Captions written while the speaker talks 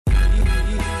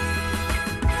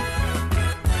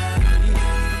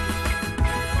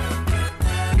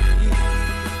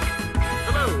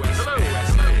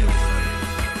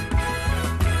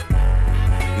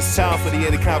It's time for the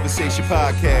End of Conversation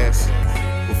podcast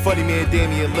with funny man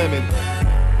Damian Lemon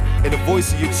and the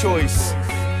voice of your choice,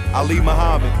 Ali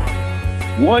Muhammad.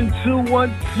 1 2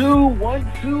 1 2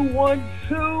 1 2 1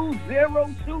 2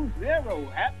 0 2 0.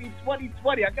 Happy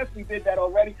 2020. I guess we did that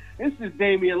already. This is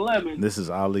Damian Lemon. This is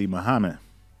Ali Muhammad.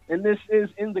 And this is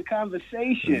In the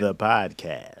Conversation. The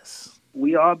podcast.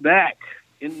 We are back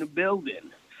in the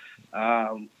building.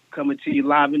 Coming to you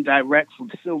live and direct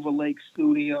from Silver Lake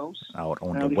Studios. Out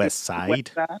on the west side.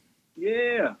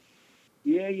 Yeah.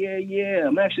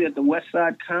 I'm actually at the West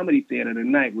Side Comedy Theater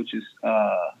tonight, which is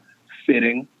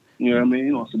fitting. You know what I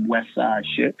mean? On some West Side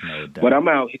shit. No doubt. But I'm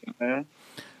out here, man.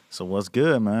 So what's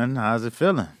good, man? How's it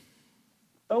feeling?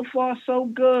 So far, so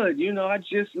good. You know, I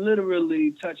just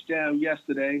literally touched down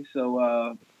yesterday,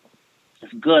 so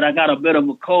it's good. I got a bit of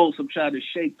a cold, so I'm trying to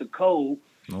shake the cold.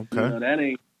 Okay. You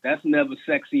know, that's never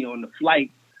sexy on the flight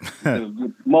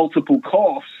with multiple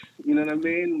coughs. You know what I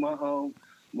mean?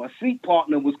 My seat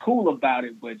partner was cool about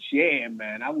it, but yeah,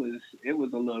 man, it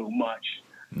was a little much.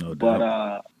 No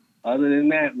doubt. But other than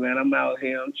that, man, I'm out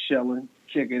here, I'm chilling,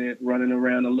 kicking it, running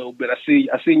around a little bit. I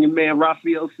seen your man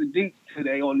Raphael Sadiq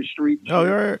today on the street. Oh,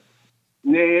 you're right.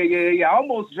 Yeah. I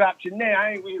almost dropped your name.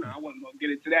 I wasn't gonna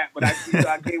get into that, but I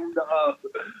gave him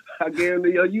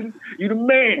the you the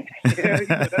man.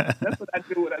 That's what I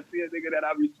do when I see a nigga that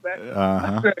I respect.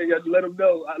 Uh-huh. I let them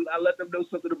know. I let them know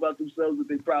something about themselves that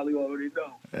they probably already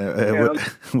know.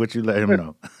 What you let him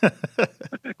know?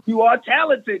 You are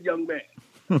talented, young man.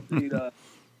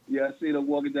 Yeah, I seen him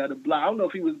walking down the block. I don't know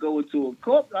if he was going to a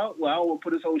court. I don't want to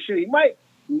put his whole shit. He might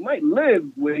live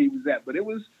where he was at, but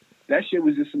that shit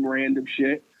was just some random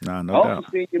shit. No also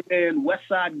doubt. Seen your man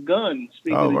Westside Gunn.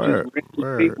 Speaking of word. just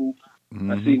random people,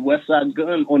 I see Westside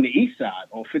Gunn on the east side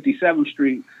on 57th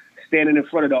Street, standing in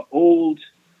front of the old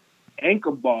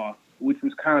Anchor Bar, which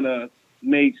was kind of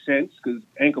made sense because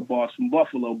Anchor Bar's from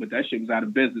Buffalo, but that shit was out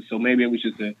of business, so maybe it was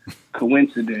just a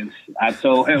coincidence. I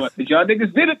told him, y'all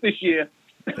niggas did it this year.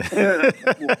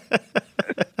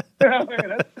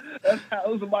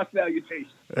 Those are my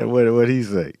salutations. What he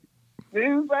say? He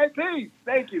was like, "Peace,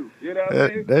 thank you." You know what I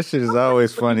mean? That shit is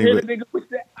always funny.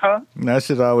 That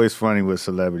shit's always funny with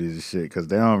celebrities and shit because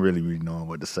they don't really be knowing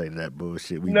what to say to that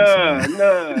bullshit. Nah.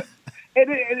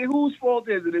 And whose fault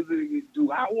is it?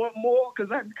 Do I want more?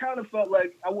 Because I kind of felt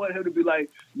like I want him to be like,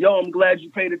 "Yo, I'm glad you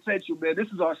paid attention, man. This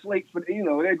is our slate for they ain't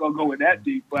gonna go in that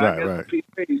deep." But I guess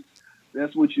peace.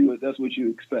 That's what you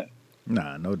expect.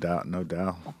 Nah, no doubt.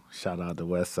 Shout out to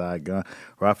West Side Gun.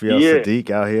 Raphael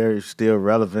Sadiq out here still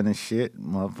relevant and shit.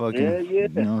 Motherfucking, yeah. You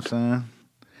know what I'm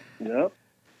saying? Yep.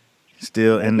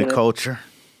 Still in the culture.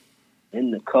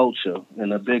 In the culture,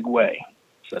 in a big way.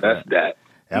 So that's that.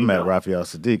 I met Raphael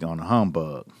Sadiq on the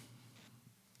Humbug.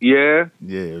 Yeah?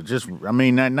 Yeah,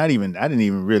 not even, I didn't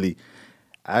even really,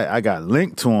 I got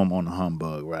linked to him on the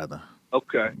Humbug, rather.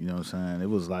 Okay. You know what I'm saying? It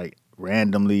was like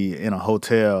randomly in a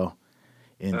hotel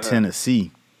in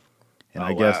Tennessee. And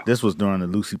I guess this was during the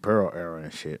Lucy Pearl era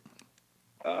and shit.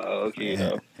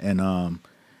 Okay. And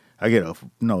I get a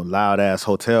loud ass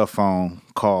hotel phone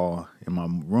call in my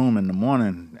room in the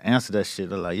morning. Answer that shit.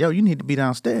 They're like, "Yo, you need to be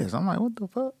downstairs." I'm like, "What the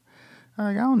fuck?"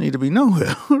 I don't need to be nowhere.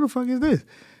 Who the fuck is this?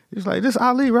 He's like, "This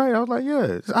Ali, right?" I was like, "Yeah."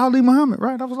 "It's Ali Muhammad,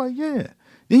 right?" I was like, "Yeah."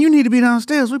 "Then you need to be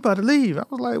downstairs. We about to leave." I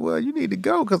was like, "Well, you need to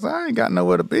go because I ain't got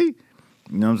nowhere to be."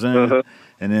 You know what I'm saying? Uh-huh.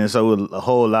 And then so a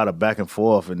whole lot of back and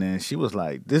forth. And then she was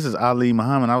like, "This is Ali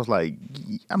Muhammad." I was like,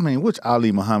 which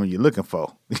Ali Muhammad you looking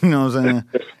for? You know what I'm saying?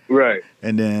 Right.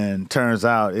 And then turns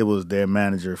out it was their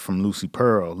manager from Lucy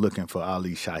Pearl looking for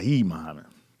Ali Shaheed Muhammad.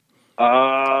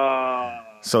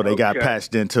 So they got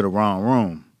patched into the wrong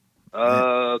room.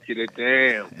 Okay,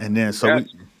 damn. And then so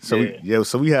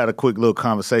we had a quick little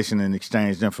conversation and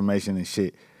exchanged information and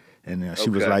shit. And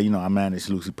she was like, I managed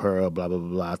Lucy Pearl, blah, blah, blah,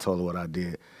 blah. I told her what I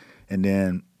did. And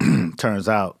then turns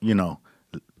out, I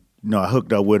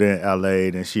hooked up with her in L.A.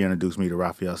 Then she introduced me to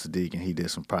Raphael Sadiq, and he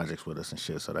did some projects with us and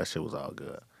shit. So that shit was all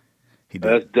good.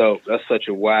 That's dope. That's such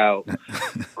a wild,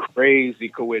 crazy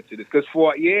coincidence. Because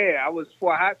for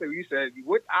a hot second, you said,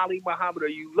 "What Ali Muhammad are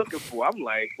you looking for?" I'm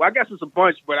like, well, I guess it's a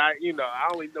bunch, but I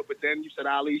only know. But then you said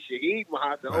Ali Shaheed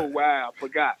Muhammad. Oh wow, I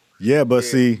forgot. Yeah, but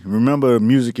see, remember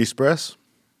Music Express?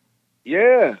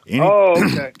 Yeah.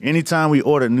 Okay. Anytime we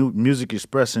order new Music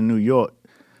Express in New York,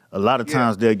 a lot of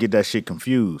times they'll get that shit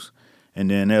confused. And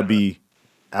then I'll be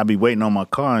waiting on my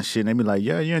car and shit, and they be like,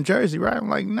 "Yeah, you're in Jersey, right?" I'm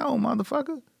like, "No,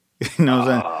 motherfucker." You know what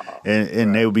I'm saying?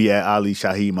 And they would be at Ali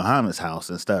Shaheed Muhammad's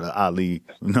house instead of Ali,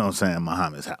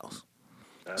 Muhammad's house.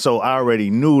 So I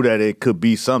already knew that it could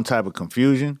be some type of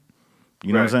confusion.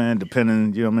 You know what I'm saying?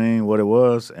 Depending, what it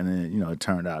was. And then, it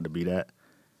turned out to be that.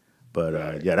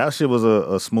 But yeah, that shit was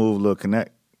a smooth little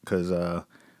connect because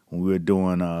when we were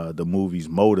doing the movies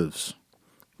Motives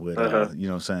with you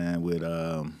know what I'm saying, with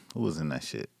who was in that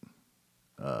shit?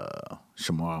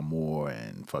 Shamar Moore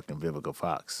and fucking Vivica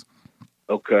Fox.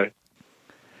 Okay.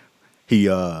 He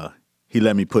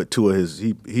let me put two of his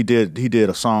he did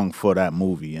a song for that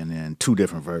movie and then two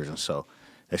different versions, so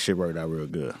that shit worked out real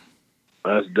good.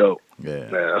 That's dope. Yeah.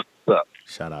 Man, what's up?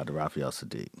 Shout out to Raphael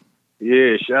Sadiq.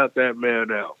 Yeah, shout that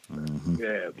man out. Mm-hmm.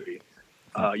 Yeah, B.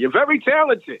 You're very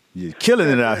talented. You're killing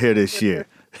it out here this year.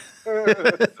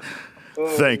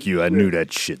 Thank you. I knew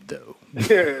that shit though.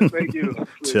 Yeah, thank you.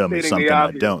 Tell me something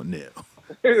I don't know.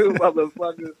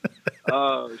 Motherfucker.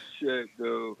 Oh shit,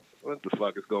 dude. What the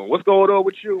fuck is going on? What's going on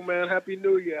with you, man? Happy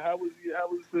New Year. How was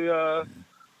the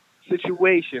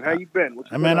situation? How you been?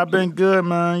 I've been good,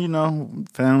 man. You know,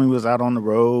 family was out on the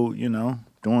road, you know,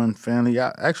 doing family.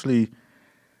 I actually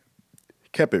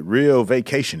kept it real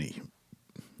vacation-y.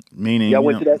 Meaning, y'all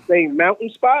went to that same mountain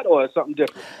spot or something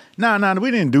different? No,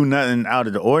 we didn't do nothing out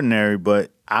of the ordinary,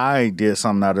 but I did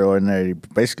something out of the ordinary,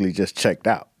 basically just checked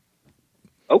out.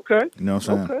 Okay. You know what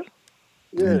I'm saying? Okay.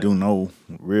 Yeah. Didn't do no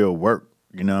real work,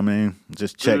 you know what I mean?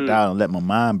 Just checked out and let my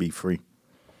mind be free. You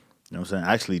know what I'm saying?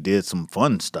 I actually did some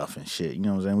fun stuff and shit, you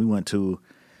know what I'm saying? We went to,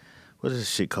 what is this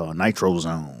shit called? Nitro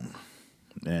Zone.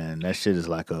 And that shit is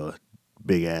like a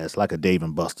big ass, like a Dave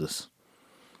and Buster's.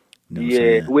 You know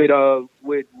yeah, with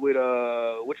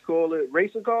what you call it,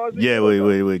 racing cars? Yeah,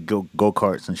 with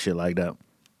go-karts and shit like that.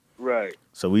 Right.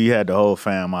 So we had the whole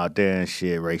fam out there and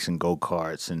shit, racing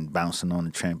go-karts and bouncing on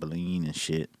the trampoline and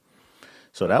shit.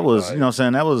 So that was, you know what I'm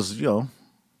saying, that was, you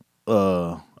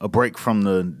know, a break from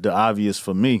the obvious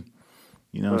for me.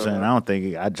 You know what I'm saying? I don't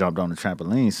think I jumped on the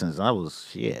trampoline since I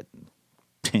was,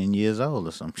 10 years old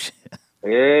or some shit.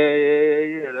 Yeah.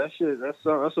 That shit,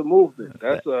 that's a movement.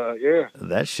 That's yeah.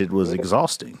 That shit was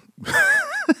exhausting.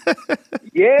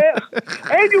 Yeah,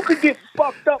 and you could get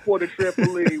fucked up on the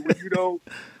trampoline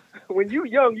when you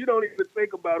young, you don't even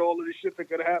think about all of the shit that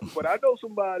could happen. But I know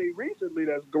somebody recently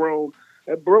that's grown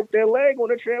that broke their leg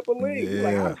on a trampoline. Yeah.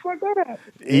 Like, how the fuck that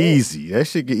happened? Easy. That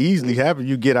shit could easily happen.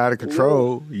 You get out of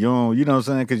control. You know what I'm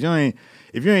saying? Because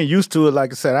if you ain't used to it,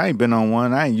 like I said, I ain't been on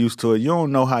one. I ain't used to it. You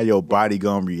don't know how your body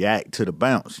gonna react to the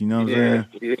bounce. You know what I'm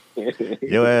saying? Yeah.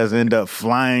 Your ass end up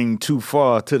flying too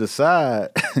far to the side,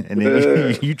 and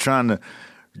then you trying to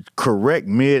correct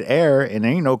mid-air, and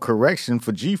there ain't no correction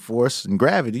for G-force and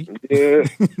gravity. Yeah.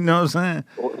 You know what I'm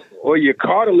saying? Or your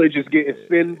cartilage is getting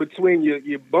thin between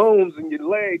your bones and your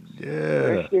legs.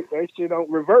 Yeah. That shit don't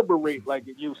reverberate like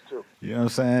it used to. You know what I'm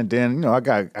saying? Then, I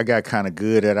got kind of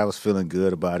good at it. I was feeling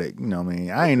good about it. You know what I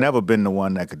mean? I ain't never been the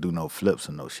one that could do no flips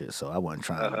and no shit, so I wasn't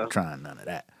trying none of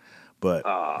that. But,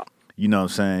 you know what I'm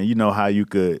saying? You know how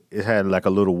it had like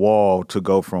a little wall to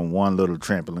go from one little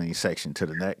trampoline section to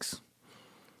the next.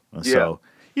 And so,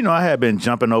 I had been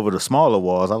jumping over the smaller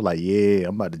walls. I was like, yeah,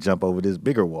 I'm about to jump over this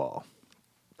bigger wall.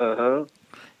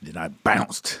 Then I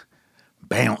bounced,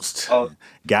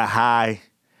 got high,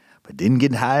 but didn't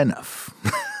get high enough.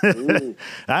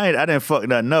 I didn't fuck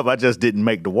nothing up. I just didn't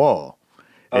make the wall.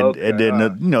 And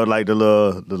then like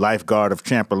the lifeguard of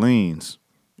trampolines,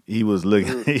 he was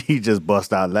looking. He just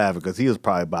bust out laughing because he was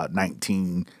probably about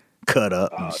 19, cut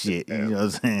up and shit. Damn. You know what I'm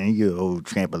saying? You old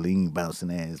trampoline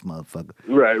bouncing ass motherfucker.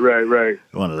 Right.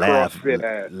 You want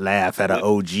to laugh at an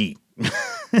OG.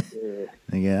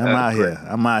 Yeah,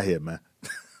 I'm out here, man.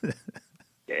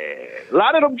 Yeah, a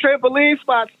lot of them trampoline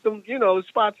spots,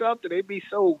 spots out there, they be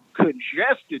so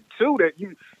congested too that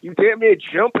you damn near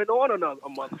jumping on a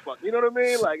motherfucker. You know what I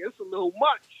mean? Like, it's a little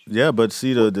much. Yeah, but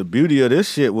see, the beauty of this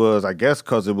shit was, I guess,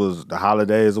 because it was the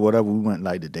holidays or whatever. We went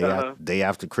like the day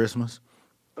after Christmas.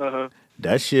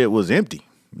 That shit was empty.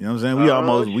 You know what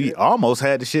I'm saying? We almost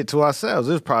had the shit to ourselves.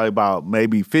 There's probably about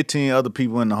maybe 15 other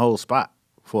people in the whole spot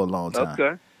for a long time.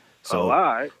 Okay. So, all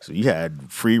right. So you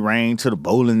had free reign to the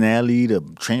bowling alley, the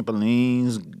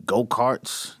trampolines,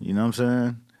 go-karts. You know what I'm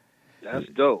saying? That's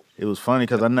dope. It was funny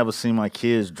because I never seen my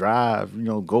kids drive,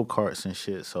 go-karts and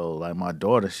shit. So, like, my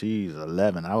daughter, she's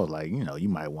 11. I was like, you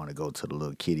might want to go to the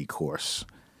little kiddie course.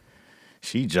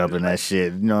 She jumping that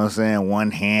shit, you know what I'm saying,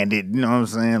 one-handed, you know what I'm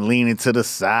saying, leaning to the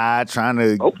side, trying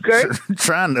to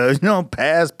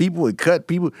pass people and cut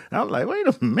people. I was like, wait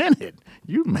a minute,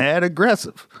 you mad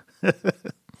aggressive.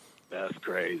 That's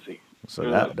crazy. So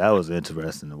that was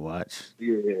interesting to watch.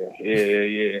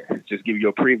 Yeah. Just give you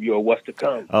a preview of what's to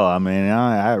come. Oh, I mean,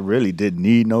 I really didn't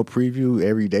need no preview.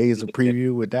 Every day is a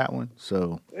preview with that one.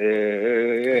 So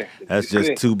yeah. That's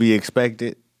just to be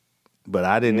expected. But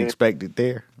I didn't expect it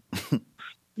there.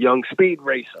 Young speed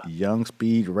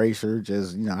racer.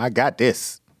 Just, I got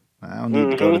this. I don't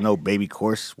need to go to no baby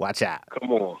course. Watch out.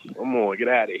 Come on, get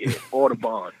out of here.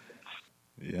 Audubon.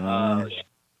 Yeah.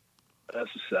 That's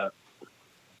what's up.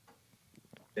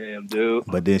 Damn, dude.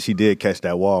 But then she did catch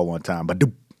that wall one time. But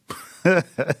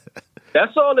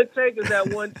that's all it takes is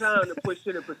that one time to put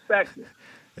shit in perspective.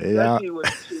 Yeah. Especially when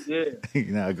shit,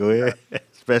 Now go ahead.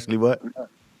 Especially what?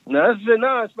 No,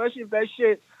 especially if that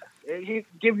shit he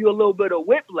give you a little bit of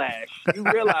whiplash. You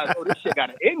realize, this shit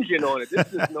got an engine on it.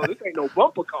 This ain't no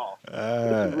bumper car.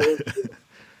 I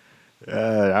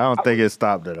don't think it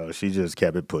stopped her though. She just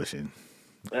kept it pushing.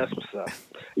 That's what's up.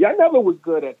 Yeah, I never was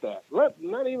good at that.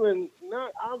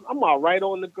 I'm all right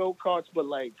on the go-karts, but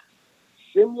like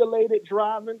simulated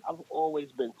driving, I've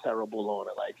always been terrible on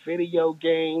it. Like video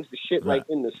games, the shit like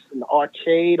in the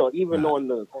arcade or even on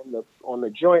the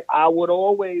joint, I would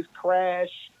always crash.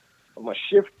 My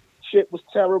shit was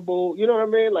terrible. You know what I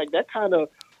mean? Like that kind of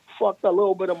fucked a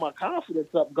little bit of my confidence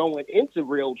up going into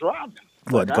real driving.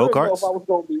 What, like, go-karts? I didn't know if I was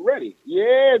going to be ready.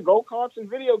 Yeah, go-karts and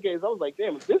video games. I was like,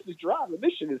 damn, if this is driving,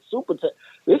 this shit is super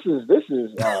this is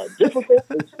difficult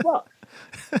as fuck.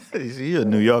 You're a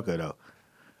New Yorker, though.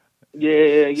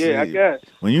 Yeah, See, I guess.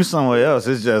 When you somewhere else,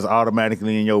 it's just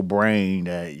automatically in your brain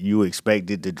that you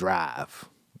expect it to drive.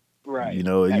 Right. You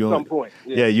know, at some point.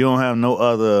 Yeah, you don't have no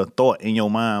other thought in your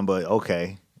mind but,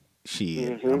 okay,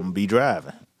 shit, I'm going to be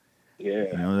driving.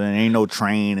 Yeah. You know, there ain't no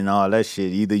train and all that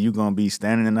shit. Either you're going to be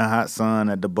standing in the hot sun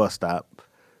at the bus stop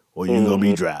or you're going to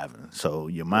be driving. So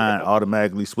your mind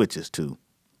automatically switches to,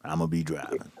 I'm going to be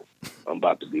driving. I'm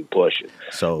about to be pushing.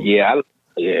 So yeah.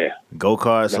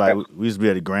 Go-karts, like we used to be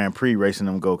at the Grand Prix racing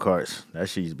them go-karts. That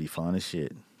shit used to be fun as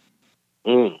shit.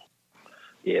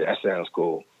 Yeah, that sounds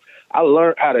cool. I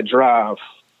learned how to drive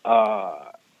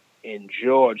in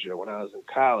Georgia when I was in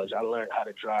college. I learned how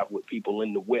to drive with people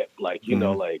in the whip. Like, you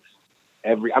know, like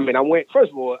I went,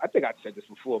 first of all, I think I said this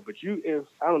before, but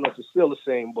I don't know if it's still the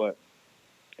same, but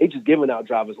they just giving out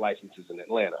driver's licenses in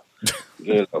Atlanta.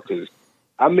 You know, because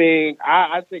I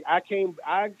think I came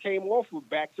off with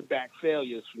back-to-back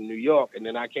failures from New York, and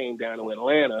then I came down to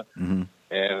Atlanta, and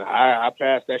I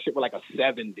passed that shit with like a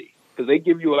 70 because they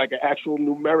give you like an actual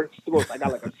numeric score. I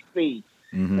got like a C,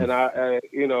 and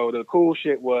the cool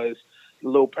shit was the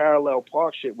little parallel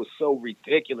park shit was so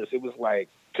ridiculous. It was like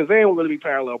because they don't really be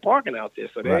parallel parking out there,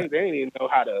 so they didn't even know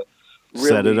how to really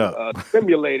set it up,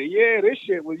 simulate it. Yeah, this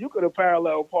shit was you could have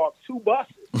parallel parked 2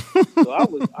 buses, so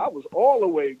I was all the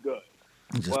way good.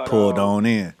 Just pulled on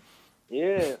in.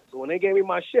 Yeah. So when they gave me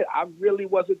my shit, I really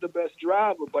wasn't the best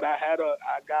driver, but I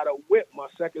got a whip my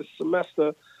second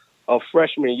semester of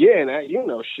freshman year, and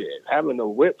having a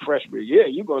whip freshman year,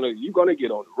 you're gonna get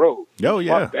on the road. Oh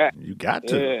yeah, you got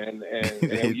to. Yeah, and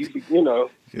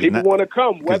people want to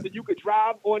come whether you could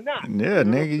drive or not. Yeah,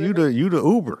 nigga, you the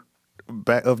Uber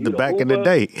back in the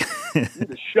day. You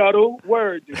the shuttle,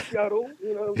 the shuttle.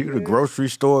 You the grocery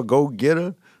store go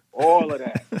getter. All of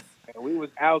that. We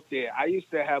was out there. I used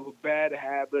to have a bad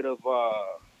habit of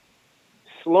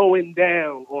slowing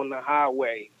down on the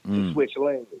highway to switch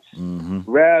lanes,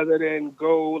 rather than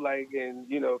go and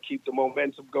keep the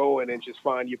momentum going and just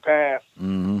find your path.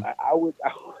 I would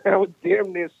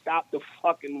damn near stop the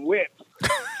fucking whip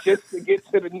just to get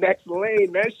to the next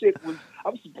lane. That shit was.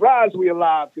 I'm surprised we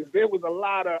alive because there was a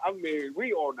lot of.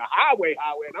 We on the highway,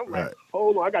 and I'm like,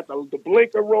 hold on, I got the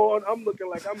blinker on. I'm looking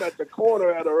like I'm at the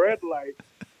corner at a red light.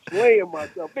 Playing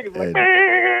myself. Niggas like,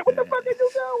 man, what the fuck are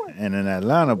you doing? And in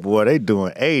Atlanta, boy, they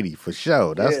doing 80 for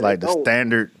sure. That's like the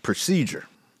standard procedure.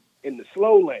 In the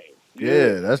slow lane.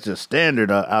 Yeah, that's just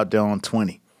standard out there on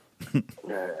 20. Yeah,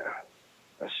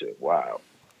 that shit wild.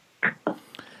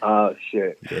 Oh,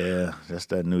 shit. Yeah, that's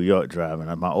that New York driving.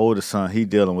 My oldest son, he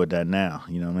dealing with that now.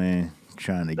 You know what I mean?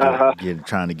 Trying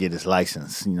to get his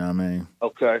license. You know what I mean?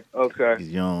 Okay.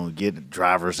 You don't get a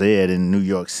driver's ed in New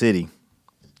York City.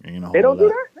 They don't do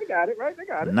that. They got it, right? They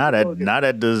got it. Not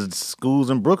at the schools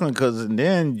in Brooklyn, because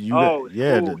then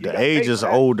the age is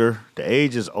older. The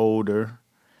age is older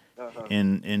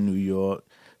in New York,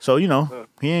 so he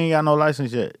ain't got no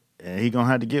license yet, and he gonna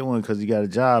have to get one because he got a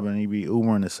job and he be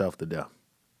Ubering himself to death.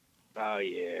 Oh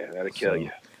yeah, that'll kill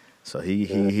you. So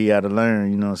he had to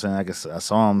learn. You know what I'm saying? I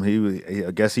saw him.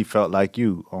 I guess he felt like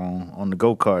you on the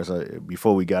go-karts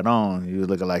before we got on. He was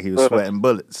looking like he was sweating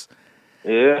bullets.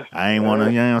 Yeah, I ain't want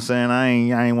to, you know what I'm saying?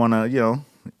 I ain't want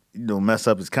to, mess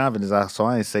up his confidence.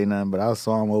 I ain't say nothing, but I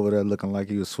saw him over there looking like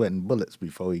he was sweating bullets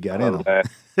before he got in them.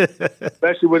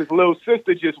 Especially with his little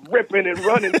sister just ripping and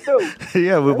running too.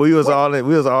 Yeah, we was all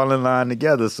in line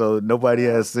together, so nobody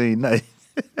has seen nothing.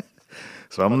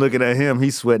 So I'm looking at him,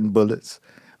 he's sweating bullets.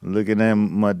 I'm looking at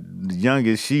my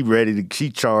youngest, she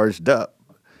charged up.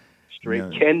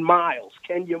 Straight Yeah. Kenya Miles.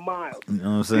 You know what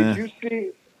I'm saying?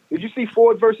 Did you see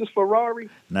Ford versus Ferrari?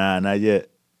 Nah, not yet.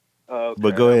 Okay.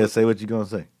 But go ahead, say what you're gonna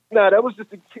say. No, that was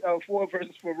just a Ford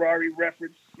versus Ferrari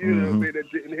reference. You know what I mean?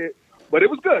 That didn't hit. But it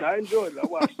was good. I enjoyed it. I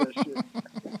watched that shit.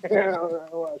 I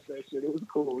watched that shit. It was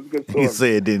cool. It was a good story. He said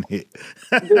it didn't hit.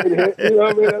 It didn't hit. You know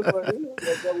what I mean? That's why,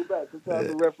 that's double back. Sometimes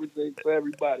the reference ain't for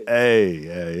everybody. Hey,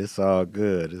 it's all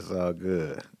good. It's all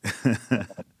good.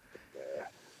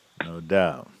 No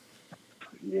doubt.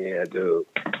 Yeah, dude.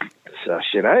 So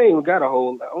shit, I ain't even got a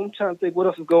whole. I'm trying to think what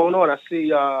else is going on. I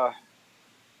see. I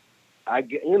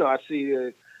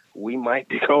see. We might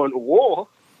be going to war.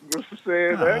 You know what I'm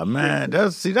saying? Man,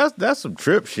 that's some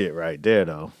trip shit right there,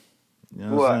 though. You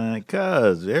know what I'm saying?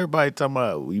 Cause everybody talking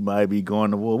about we might be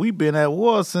going to war. We've been at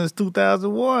war since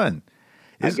 2001.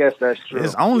 I guess that's true.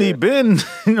 It's only been,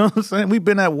 you know what I'm saying? We've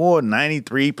been at war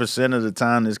 93% of the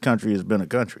time this country has been a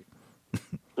country.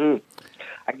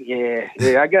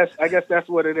 I guess that's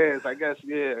what it is. I guess.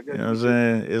 You know what I'm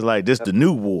saying? It's like this the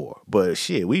new war. But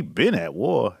shit, we've been at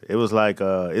war. It was like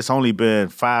it's only been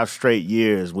 5 straight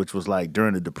years, which was like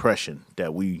during the Depression,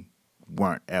 that we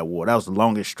weren't at war. That was the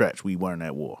longest stretch we weren't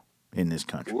at war in this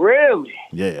country. Really?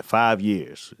 Yeah, 5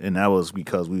 years. And that was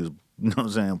because we was, you know what I'm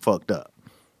saying, fucked up.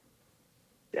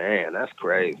 Damn, that's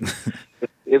crazy.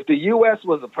 If the U.S.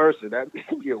 was a person, that'd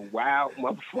be a wild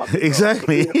motherfucker.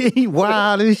 Exactly. He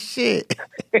wild as shit.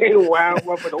 He wild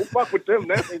motherfucker. Don't fuck with them.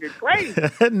 That nigga crazy.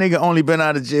 That nigga only been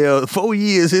out of jail 4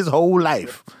 years his whole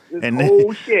life.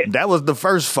 Shit. That was the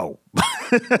first 4.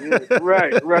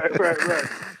 Right.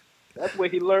 That's where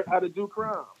he learned how to do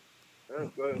crime.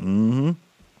 Mm-hmm.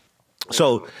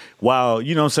 So while,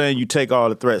 you know what I'm saying, you take all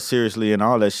the threats seriously and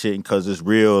all that shit because there's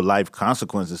real life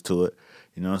consequences to it,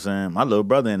 you know what I'm saying? My little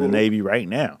brother in the Navy right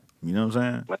now, you know what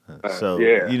I'm saying? So,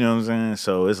 you know what I'm saying?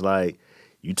 So it's like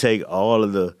you take all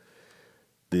of the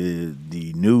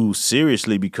news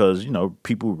seriously because, you know,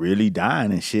 people really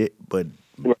dying and shit, but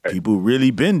people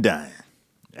really been dying.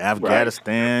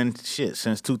 Afghanistan, shit,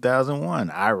 since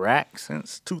 2001. Iraq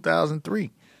since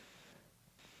 2003.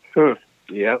 Yep.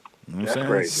 You know what I'm saying?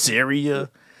 Crazy. Syria.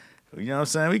 You know what I'm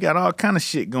saying? We got all kind of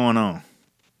shit going on.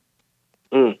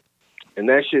 And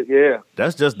that shit, yeah.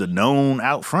 That's just the known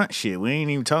out front shit. We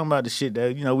ain't even talking about the shit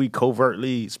that, you know, we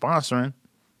covertly sponsoring.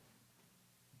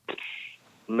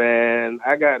 Man,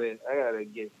 I gotta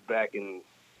get back and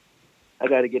I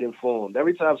gotta get informed.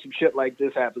 Every time some shit like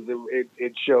this happens,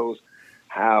 it shows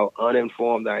how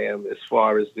uninformed I am as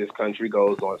far as this country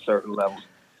goes on certain levels.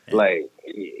 Like,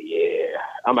 yeah,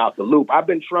 I'm out the loop. I've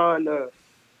been trying to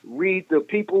read the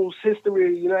people's history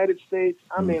of the United States.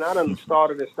 I mean, I done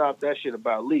started and stopped that shit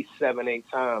about at least 7-8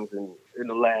 times in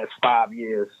the last 5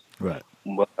 years. Right.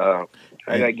 But I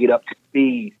gotta get up to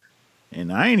speed.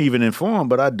 And I ain't even informed,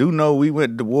 but I do know we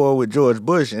went to war with George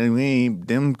Bush, and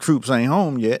them troops ain't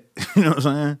home yet. You know what I'm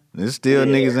saying? There's still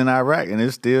niggas in Iraq, and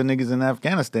there's still niggas in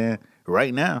Afghanistan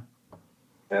right now.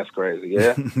 That's crazy,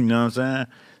 yeah. You know what I'm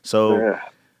saying?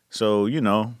 So you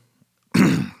know,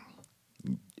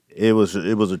 it was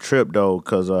a trip though,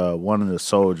 because one of the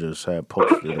soldiers had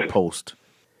posted a post.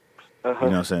 You know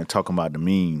what I'm saying, talking about the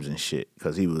memes and shit,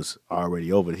 because he was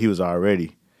already over. He was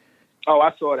already. Oh,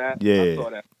 I saw that. Yeah. I saw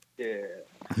that. Yeah.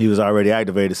 He was already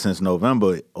activated since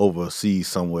November overseas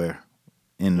somewhere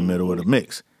in the middle of the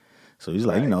mix. So he's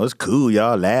like, you know, it's cool,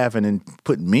 y'all laughing and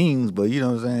putting memes, but you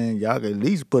know what I'm saying, y'all can at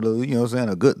least put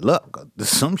a good luck or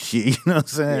some shit, you know what I'm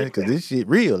saying, because this shit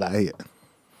real out here.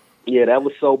 Yeah, that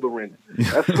was sobering.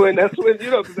 That's when you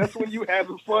know, because that's when you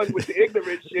having fun with the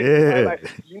ignorant shit. Yeah.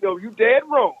 Like, you know, you dead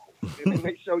wrong. And then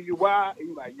they show you why, and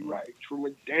you like, you right, true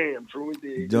and dead.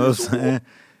 You know what I'm saying?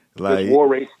 Like,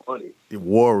 war ain't funny.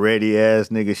 War ready ass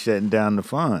nigga shutting down the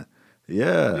fun.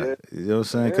 Yeah. You know what I'm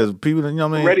saying? Because people, you know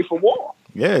what I mean? Ready for war.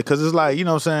 Yeah, because it's like, you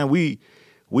know what I'm saying,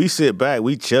 we sit back,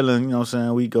 we chilling, you know what I'm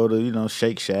saying, we go to, you know,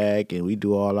 Shake Shack and we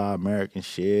do all our American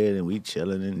shit and we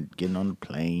chilling and getting on the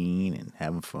plane and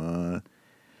having fun.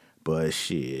 But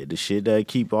shit, the shit that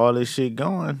keep all this shit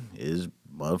going is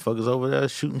motherfuckers over there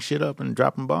shooting shit up and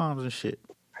dropping bombs and shit.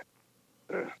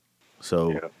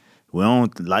 So we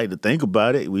don't like to think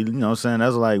about it. We, you know what I'm saying,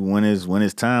 that's like when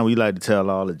it's time, we like to tell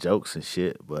all the jokes and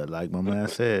shit. But like my man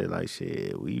said, like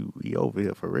shit, we over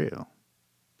here for real.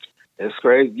 It's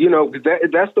crazy. You know,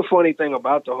 that's the funny thing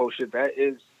about the whole shit.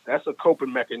 That's a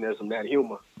coping mechanism, that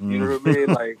humor. You know what I mean?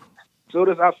 Like, soon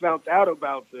as I found out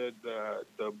about the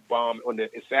bomb on the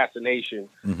assassination,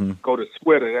 go to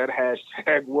Twitter. That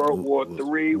hashtag World War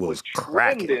III was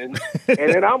trending, and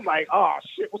then I'm like, oh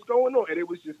shit, what's going on? And it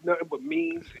was just nothing but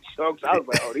memes and chunks. I was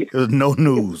like, oh, it was no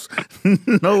news,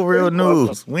 no real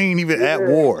news. We ain't even at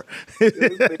war. These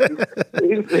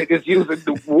niggas using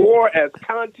the war as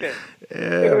content. Yeah,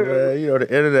 man. You know the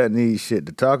internet needs shit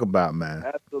to talk about, man.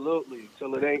 Absolutely,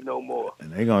 till it ain't no more.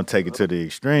 And they gonna take it to the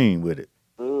extreme with it.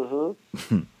 Oh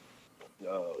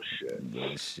shit.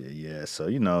 But shit, yeah. So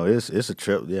you know, it's a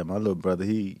trip. Yeah, my little brother,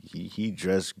 he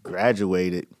just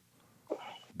graduated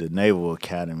the Naval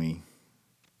Academy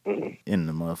in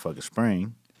the motherfucking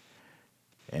spring,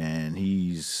 and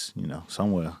he's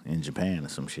somewhere in Japan or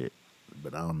some shit.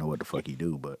 But I don't know what the fuck he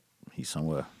do. But he's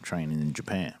somewhere training in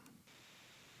Japan.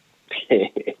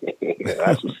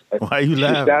 Why you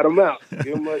laughing? Shout him out.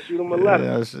 Shoot him a letter.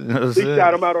 Yeah,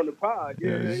 shout him out on the pod.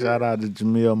 Yeah. Shout out to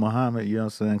Jamil Muhammad, you know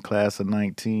what I'm saying? Class of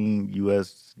 19,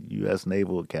 U.S.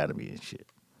 Naval Academy and shit.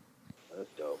 That's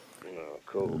dope.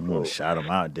 Cool. I'm gonna shout him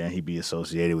out, then he be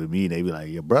associated with me, and they be like,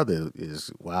 your brother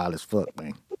is wild as fuck,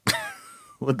 man.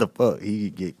 What the fuck? He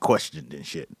get questioned and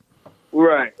shit.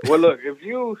 Right. Well, look, if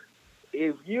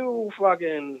you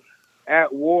fucking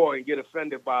at war and get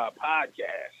offended by a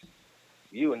podcast,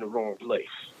 you in the wrong place.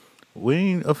 We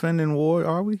ain't offending war,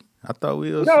 are we? I thought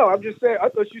we was. No, I'm just saying. I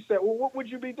thought you said, well, what would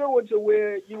you be doing to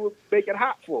where you would make it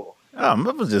hot for? I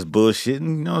was just bullshitting,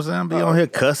 you know what I'm saying? Be on here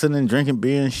cussing and drinking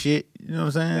beer and shit, you know what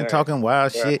I'm saying? Right. Talking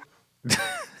wild shit.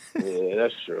 Yeah,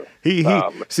 that's true.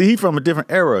 He from a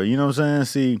different era, you know what I'm saying?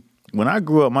 See, when I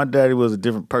grew up, my daddy was a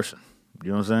different person,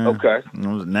 you know what I'm saying? Okay. You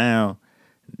know, now,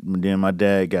 then my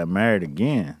dad got married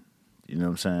again, you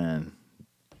know what I'm saying?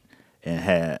 And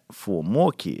had 4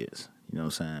 more kids, you know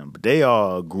what I'm saying? But they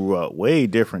all grew up way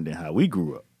different than how we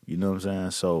grew up, you know what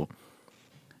I'm saying? So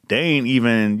they ain't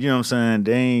even, you know what I'm saying?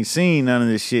 They ain't seen none of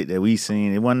this shit that we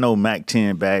seen. It wasn't no Mac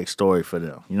 10 backstory for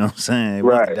them, you know what I'm saying?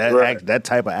 That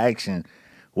type of action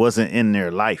wasn't in their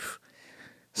life.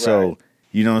 So,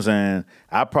 you know what I'm saying?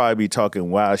 I'd probably be talking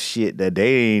wild shit that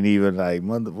they ain't even like,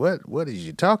 mother, what is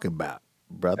you talking about,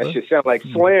 brother? That shit sound like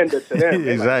slander to them.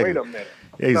 Exactly. Like, wait a minute.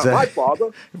 Exactly. My father.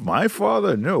 My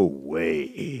father? No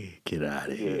way. Get out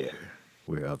of here.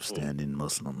 We're upstanding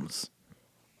Muslims.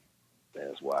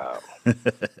 That's wild.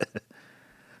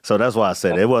 So that's why I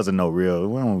said it wasn't no real.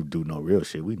 We don't do no real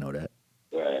shit. We know that.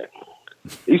 Right.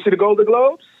 You see the Golden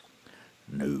Globes?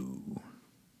 No.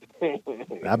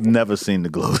 I've never seen the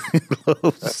Golden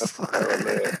Globes. Oh,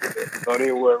 man. Don't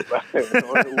even worry about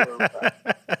it.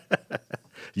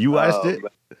 You watched it?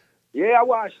 Yeah, I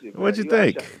watched it. What'd you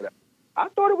think? I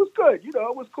thought it was good. You know,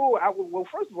 it was cool. Well,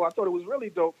 first of all, I thought it was really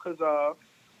dope because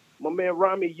my man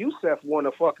Rami Youssef won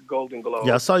a fucking Golden Globe.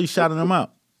 Yeah, I saw you shouting him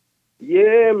out.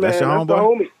 Yeah, man. That's your homeboy? The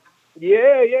homie.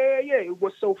 Yeah.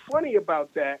 What's so funny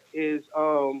about that is,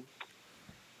 I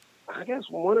guess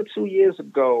 1 or 2 years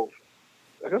ago,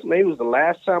 I guess maybe it was the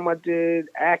last time I did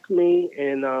Acme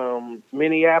in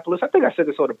Minneapolis. I think I said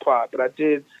this on the pod, but I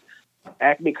did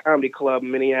Acme Comedy Club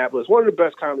in Minneapolis, one of the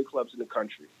best comedy clubs in the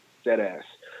country, dead ass.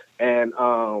 And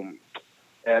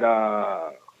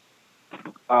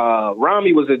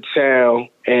Rami was in town,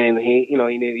 and he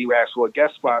asked for a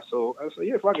guest spot. So I said,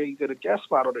 yeah, fuck it. He did a guest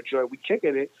spot on the joint. We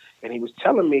kicking it, and he was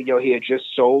telling me, he had just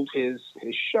sold his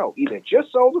show. Either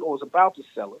just sold it or was about to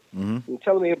sell it. Mm-hmm. He was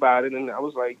telling me about it, and I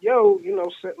was like,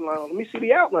 sitting around, let me see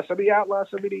the outline. Send me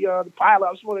the pilot.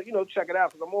 I just want to, check it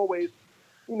out because I'm always,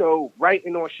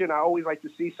 writing on shit. And I always like to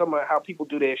see some of how people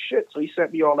do their shit. So he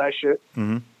sent me all that shit,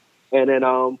 and then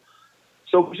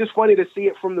so it was just funny to see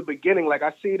it from the beginning. Like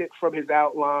I see it from his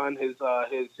outline, his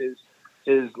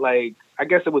like, I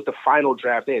guess it was the final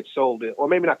draft. They had sold it, or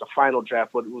maybe not the final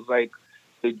draft, but it was like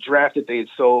the draft that they had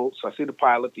sold. So I see the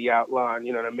pilot, the outline.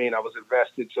 You know what I mean? I was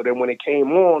invested. So then when it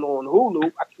came on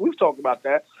Hulu, we've talked about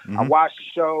that. Mm-hmm. I watched the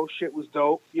show. Shit was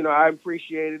dope. I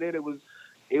appreciated it. It was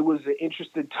an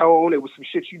interesting tone. It was some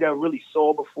shit you never really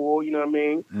saw before. You know what I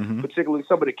mean? Mm-hmm. Particularly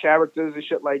some of the characters and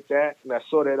shit like that. And I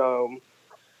saw that.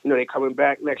 They coming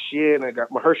back next year, and I got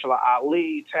Mahershala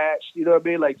Ali attached. You know what I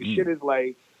mean? Like the shit is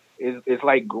like is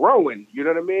like growing. You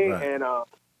know what I mean? Right.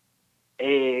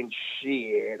 And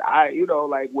shit,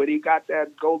 like when he got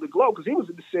that Golden Globe, because he was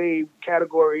in the same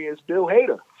category as Bill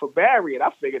Hader for Barry, and I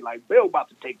figured like Bill about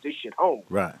to take this shit home.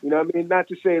 Right. You know what I mean? Not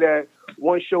to say that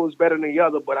one show is better than the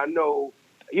other, but I know,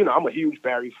 I'm a huge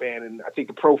Barry fan, and I think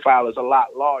the profile is a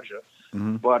lot larger.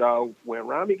 Mm-hmm. But when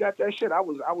Rami got that shit, I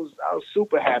was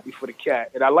super happy for the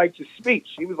cat, and I liked his speech.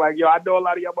 He was like, I know a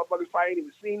lot of y'all motherfuckers probably ain't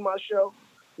even seen my show.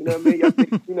 You know what I mean?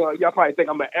 Y'all, y'all probably think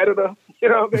I'm an editor. You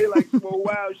know what I mean? Like some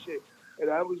wild shit. And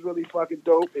that was really fucking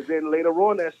dope. And then later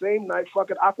on that same night,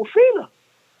 fucking Awkwafina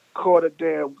caught a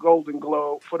damn Golden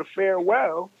Globe for the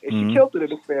farewell. And she killed it in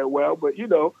the farewell. But, you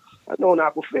know, I've known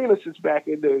Awkwafina since back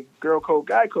in the Girl Code,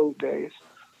 Guy Code days.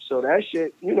 So that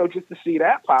shit, you know, just to see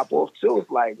that pop off too, it's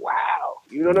like, wow.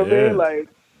 You know what I mean? Like,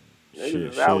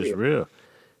 shit's real.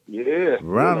 Yeah.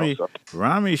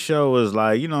 Rami show was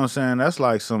like, you know what I'm saying? That's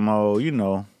like some old, you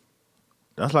know,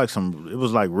 that's like some, it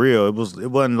was like real. It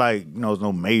wasn't like, you know, it was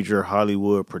no major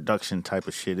Hollywood production type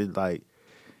of shit. It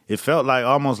felt like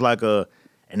almost like an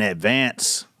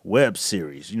advanced web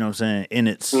series, you know what I'm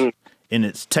saying? In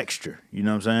its texture, you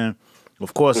know what I'm saying?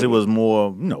 Of course, it was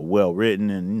more, you know, well written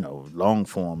and, you know, long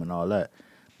form and all that.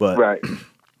 But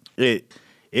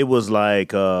it was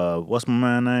like, what's my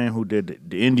man's name who did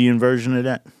the Indian version of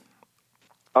that?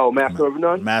 Oh, Master of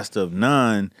None? Master of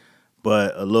None,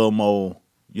 but a little more,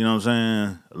 you know what I'm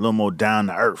saying? A little more down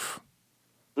to earth.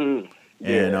 And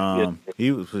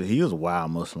he was a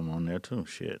wild Muslim on there too.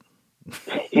 Shit.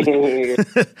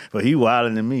 But he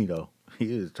wilder than me though.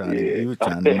 He was trying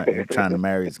to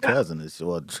marry his cousin. You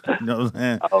know what I'm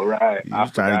saying? Oh, right. He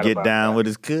was trying to get down with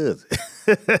his cousin.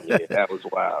 Yeah, that was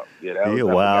wild. Yeah, that was a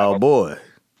wild boy.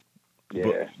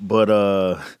 Yeah. But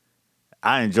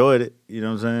I enjoyed it. You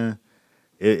know what I'm saying?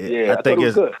 I think it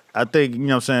was good. I think, you know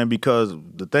what I'm saying, because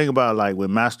the thing about like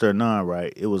with Master of None,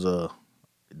 right, it was the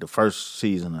first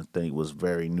season I think was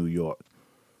very New York.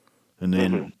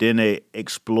 And then they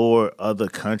explore other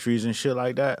countries and shit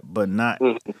like that, but not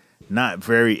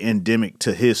very endemic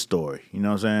to his story. You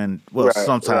know what I'm saying? Well,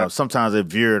 sometimes it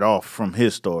veered off from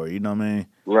his story, you know what I mean?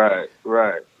 Right.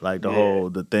 Like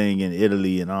the thing in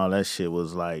Italy and all that shit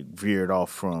was like veered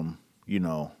off from, you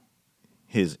know,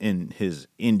 his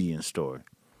Indian story.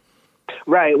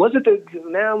 Right. Was it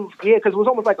because it was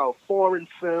almost like a foreign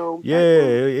film. Yeah,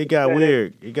 it got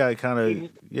weird. It got kind of,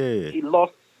 He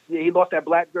lost that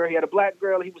black girl. He had a black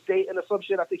girl he was dating or some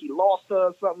shit. I think he lost her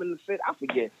or something in the city. I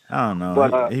forget. I don't know.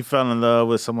 But, he fell in love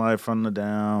with somebody from the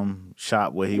damn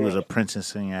shop where he was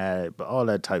apprenticing at, but all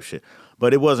that type shit.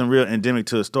 But it wasn't real endemic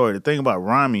to the story. The thing about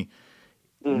Rami,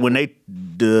 when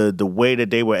the way that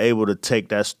they were able to take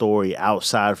that story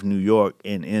outside of New York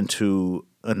and into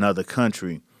another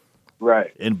country,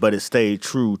 right? But it stayed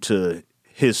true to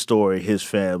his story, his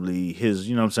family, his.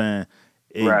 You know what I'm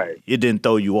saying? It didn't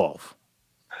throw you off.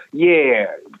 Yeah,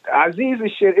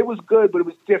 Aziz's shit, it was good, but it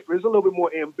was different. It was a little bit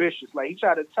more ambitious. Like, he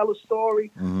tried to tell a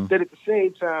story, that at the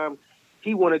same time,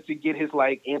 he wanted to get his,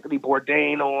 like, Anthony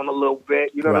Bourdain on a little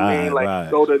bit. You know what I mean?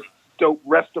 Like, go to dope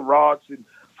restaurants and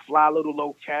fly little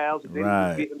locales. And then he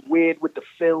was getting weird with the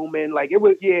filming. Like, it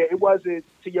wasn't,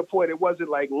 to your point, it wasn't,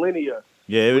 like, linear.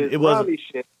 Yeah, it wasn't. Rami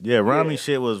shit. Yeah, Rami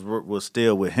shit was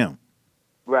still with him.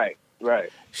 Right.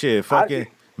 Shit, fucking...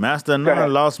 Master of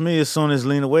None lost me as soon as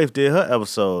Lena Waithe did her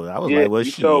episode. I was like, well,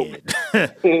 shit.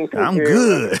 I'm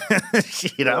good.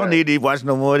 Shit, I don't need to watch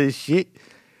no more of this shit.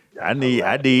 I need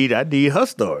her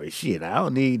story. Shit, I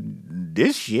don't need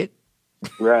this shit.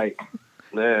 Right.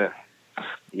 Yeah,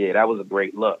 that was a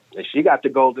great look. And she got the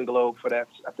Golden Globe for that.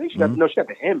 I think she got she got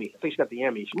the Emmy. I think she got the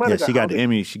Emmy. She got the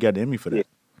Emmy. She got the Emmy for that.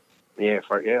 Yeah.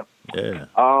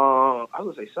 I was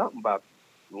gonna say something about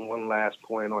one last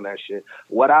point on that shit.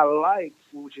 What I liked,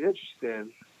 which is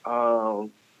interesting,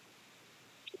 to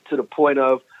the point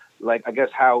of, like, I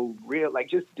guess how real, like,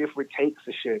 just different takes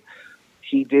of shit.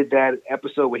 He did that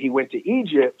episode where he went to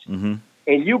Egypt, and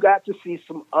you got to see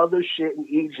some other shit in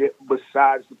Egypt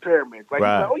besides the pyramids. Like,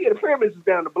 right. Oh yeah, the pyramids is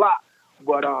down the block,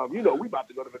 but you know, we about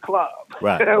to go to the club.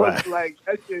 Right. That was like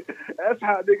that shit. That's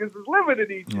how niggas is living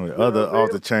in Egypt. Other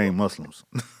off the chain Muslims.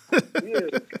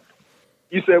 Yeah.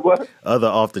 You said what? Other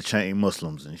off-the-chain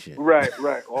Muslims and shit. Right.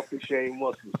 Off-the-chain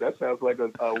Muslims. That sounds like a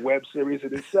web series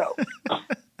in itself.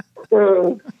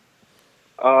 Oh,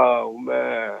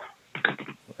 man.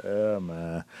 Yeah,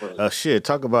 man. Shit,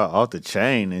 talk about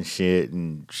off-the-chain and shit.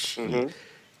 And shit.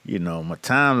 You know, my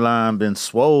timeline been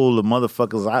swole. The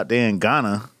motherfuckers out there in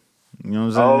Ghana. You know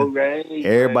what I'm saying?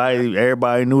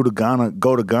 Everybody knew to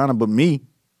go to Ghana but me.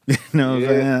 You know what I'm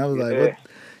saying? I was like, what?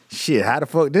 Shit, how the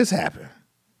fuck this happen?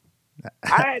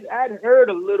 I'd heard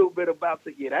a little bit about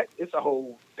that shit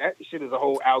is a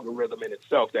whole algorithm in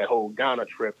itself, that whole Ghana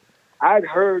trip. I'd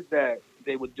heard that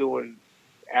they were doing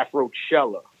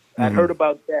Afrochella. I'd heard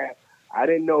about that. I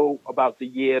didn't know about the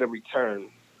year to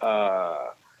return.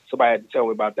 Somebody had to tell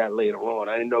me about that later on.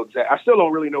 I didn't know I still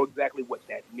don't really know exactly what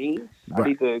that means. Right. I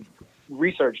need to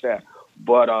research that.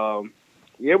 But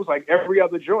it was like every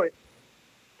other joint.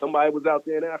 Somebody was out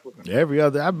there in Africa.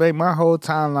 I bet my whole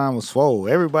timeline was swole.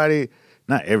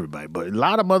 Not everybody, but a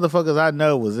lot of motherfuckers I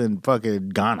know was in fucking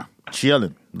Ghana,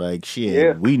 chilling. Like,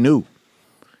 shit, we knew.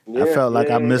 I felt like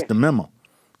I missed the memo.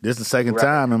 This is the second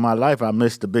time in my life I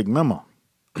missed the big memo.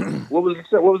 What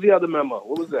was the other memo?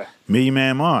 What was that? Million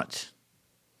Man March.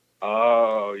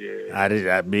 Oh, yeah.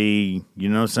 I mean, you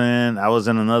know what I'm saying? I was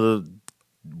in another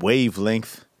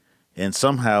wavelength and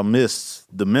somehow missed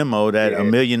the memo that a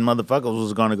million motherfuckers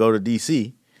was going to go to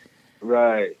D.C.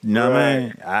 Right. You know what I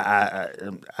mean?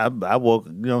 I woke,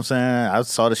 you know what I'm saying? I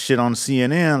saw the shit on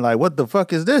CNN like, what the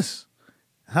fuck is this?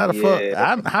 How the fuck?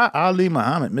 How Ali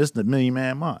Muhammad missed the Million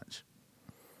Man March?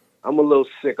 I'm a little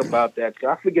sick about that.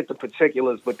 I forget the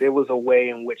particulars, but there was a way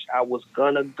in which I was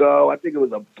going to go. I think it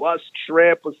was a bus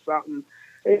trip or something.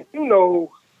 And, you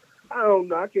know, I don't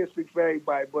know. I can't speak for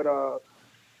everybody, but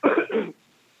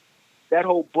that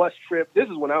whole bus trip, this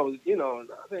is when I was, you know,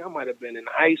 I think I might have been in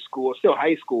high school, still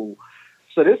high school.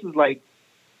 So this is like,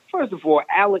 first of all,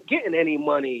 getting any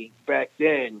money back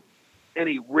then,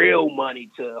 any real money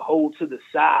to hold to the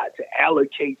side, to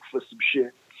allocate for some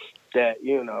shit that,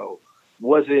 you know,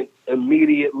 wasn't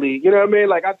immediately, you know what I mean?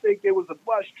 Like, I think there was a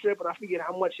bus trip, and I forget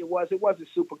how much it was. It wasn't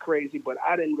super crazy, but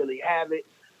I didn't really have it.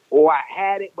 Or I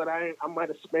had it, but I might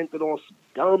have spent it on some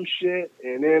dumb shit.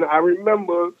 And then I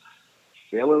remember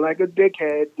feeling like a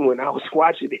dickhead when I was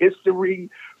watching history,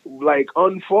 like,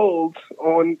 unfold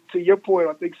on, to your point,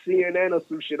 I think CNN or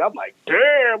some shit. I'm like,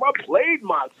 damn, I played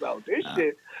myself. This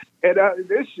shit, and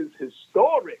this shit's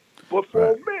historic. But for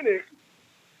a minute,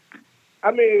 I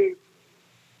mean,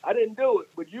 I didn't do it,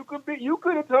 but you could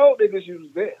have told niggas you was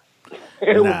there.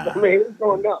 It's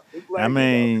going up. It's like,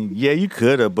 you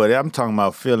could have, but I'm talking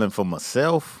about feeling for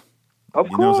myself. Of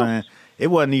course. You know what I'm saying? It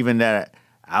wasn't even that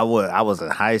I was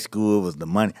in high school, it was the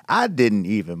money. I didn't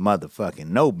even motherfucking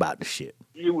know about the shit.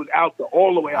 You was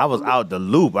all the way out. I was out the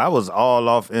loop. I was all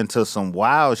off into some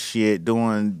wild shit,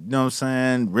 doing, you know what I'm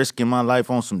saying, risking my life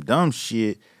on some dumb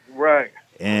shit. Right.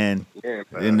 And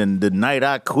then the night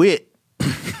I quit,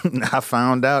 I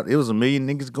found out it was a million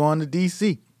niggas going to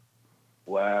D.C.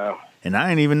 Wow. And I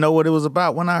didn't even know what it was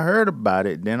about when I heard about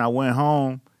it. Then I went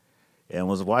home and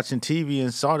was watching TV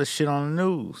and saw the shit on the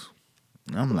news.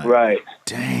 And I'm like,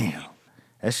 damn,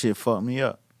 that shit fucked me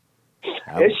up.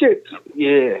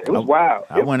 It was wild.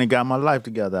 I went and got my life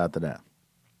together after that.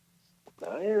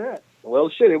 I hear that. Well,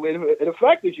 shit, it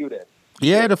affected you then.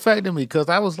 Yeah, it affected me because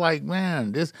I was like,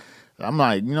 man, I'm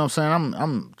like, you know what I'm saying?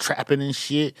 I'm trapping and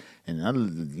shit. And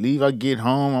I get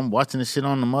home, I'm watching the shit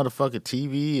on the motherfucking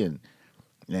TV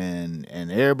and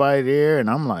everybody there. And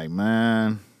I'm like,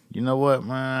 man, you know what,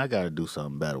 man? I got to do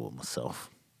something better with myself.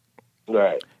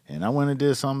 Right. And I went and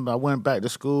did something. I went back to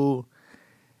school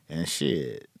and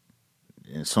shit.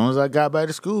 And as soon as I got back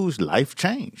to school, life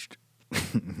changed.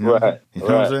 You know what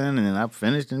I'm saying? And I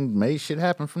finished and made shit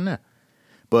happen from there.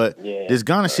 But this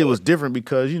Ghana shit was different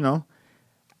because, you know,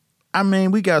 I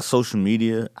mean, we got social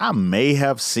media. I may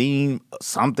have seen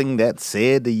something that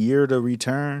said the year to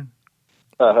return,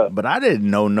 but I didn't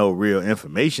know no real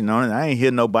information on it. I ain't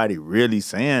hear nobody really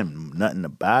saying nothing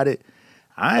about it.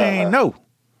 I ain't know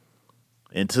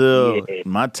until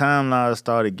my timeline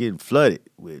started getting flooded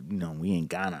with, you know, we in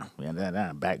Ghana. We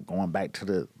going back to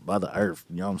the Mother Earth.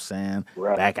 You know what I'm saying?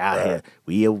 Back out here.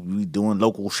 We doing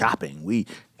local shopping.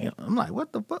 I'm like,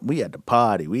 what the fuck? We at the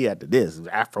party. We at the this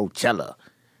Afrochella.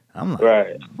 I'm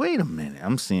like, wait a minute.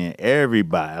 I'm seeing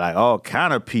everybody, like all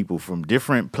kind of people from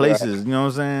different places, you know what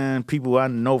I'm saying? People I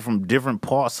know from different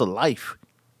parts of life.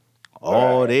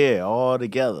 All there, all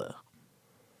together.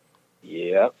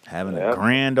 Yep. Having a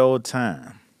grand old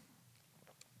time.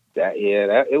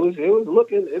 It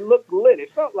looked lit.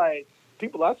 It felt like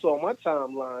people I saw on my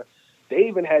timeline, they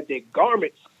even had their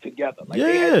garments together. Like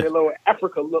they had their little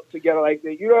Africa look together like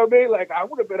that. You know what I mean? Like I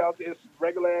would have been out there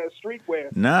regular ass streetwear.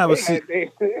 They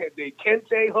had their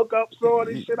kente hookups on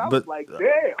and shit. I was like,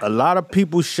 damn. A lot of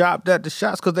people shopped at the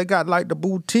shops because they got like the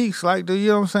boutiques, like you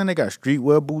know what I'm saying? They got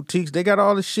streetwear boutiques. They got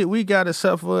all the shit we got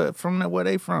except for from where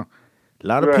they from. A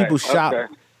lot of people shop.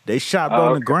 They shopped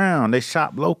on the ground. They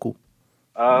shop local.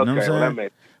 You know what I'm saying?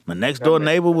 My next door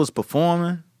neighbor was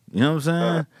performing. You know what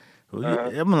I'm saying?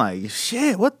 I'm like,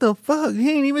 shit, what the fuck?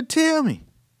 He ain't even tell me.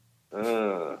 You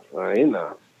know.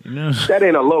 That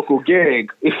ain't a local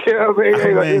gig. You know what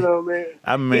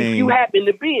I mean? If you happen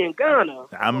to be in Ghana.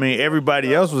 I mean,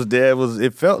 everybody else was there.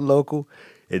 It felt local.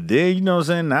 And then, you know what I'm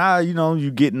saying? Now, you know,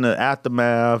 you get in the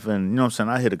aftermath and, you know what I'm saying?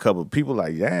 I hit a couple of people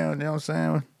like, damn, you know what I'm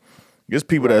saying? There's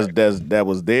people that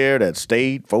was there that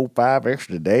stayed 4-5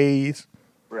 extra days.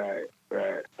 Right.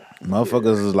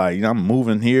 Motherfuckers is like, you know, I'm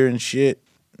moving here and shit.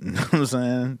 You know what I'm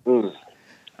saying?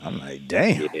 I'm like,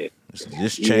 damn.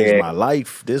 This changed my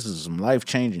life. This is some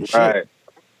life-changing shit. Right.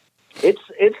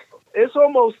 It's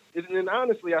almost, and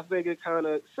honestly, I think it's kind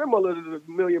of similar to the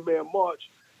Million Man March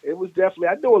It was definitely,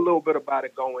 I knew a little bit about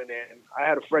it going in. I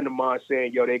had a friend of mine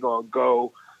saying, yo, they going to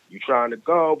go. You trying to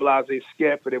go, blase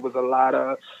skip. And it was a lot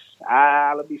of,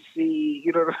 let me see.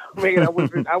 You know what I mean?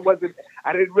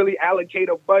 I didn't really allocate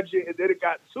a budget. And then it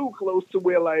got too close to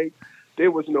where, like, there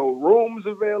was no rooms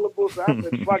available. So I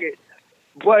said, fuck it.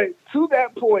 But to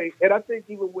that point, and I think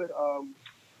even with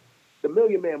the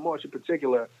Million Man March in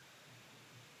particular,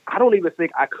 I don't even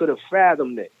think I could have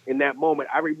fathomed it in that moment.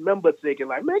 I remember thinking,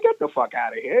 like, man, get the fuck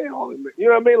out of here. You know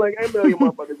what I mean? Like, a million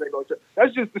motherfuckers ain't going to.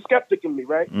 That's just the skeptic in me,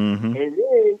 right? Mm-hmm. And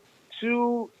then,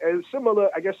 similar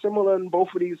in both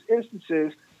of these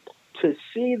instances, to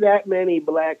see that many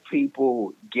black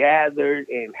people gathered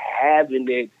and having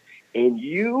it, and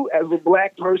you, as a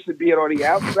black person, being on the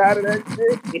outside of that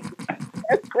shit,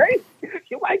 that's crazy.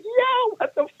 You're like, yo,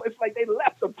 what the fuck? It's like they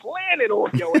left the planet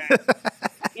on your ass.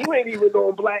 You ain't even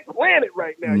on Black Planet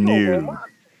right now.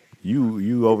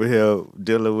 You over here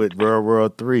dealing with World War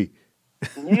III.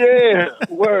 Yeah,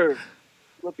 word.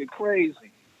 Looking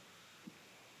crazy.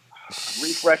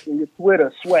 Refreshing your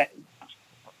Twitter, sweating.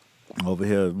 Over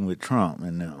here with Trump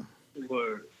and them.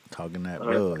 Word. Talking that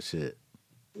bullshit.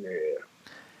 Yeah.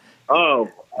 Oh.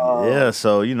 Yeah,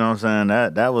 so you know what I'm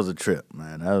saying? That was a trip,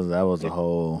 man. That was a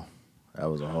whole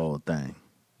thing.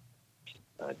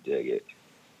 I dig it.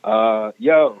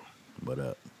 Yo. What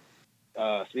up?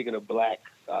 Speaking of black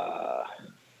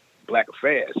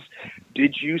affairs,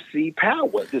 did you see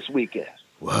Power this weekend?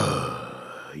 Whoa.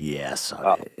 Yeah, I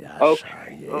saw that.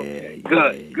 Okay.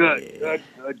 Good.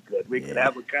 We can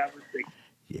have a conversation.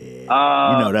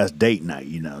 Yeah. You know, that's date night,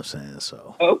 you know what I'm saying?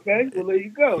 So. Okay, well there you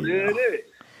go. There it is.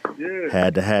 Yeah.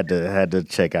 Had to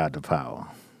check out the Power.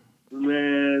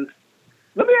 Man.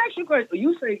 Let me ask you a question.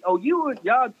 You say,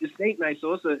 y'all it's date night,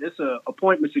 so it's a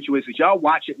appointment situation. Y'all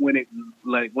watch it when it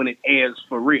airs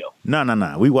for real.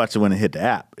 No. We watch it when it hit the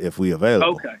app if we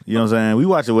available. Okay. You know what I'm saying? We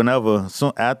watch it whenever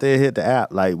after it hit the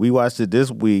app. Like we watched it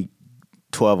this week,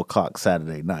 12 o'clock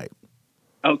Saturday night.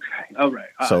 Okay. All right.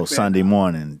 So Sunday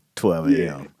morning, 12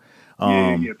 a.m.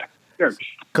 Yeah.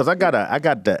 Cause I got an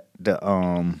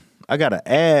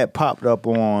ad popped up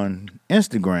on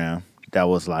Instagram that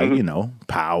was like, you know,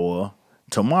 Power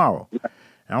tomorrow. And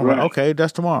I'm like, okay,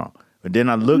 that's tomorrow. But then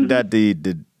I looked at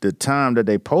the time that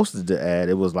they posted the ad,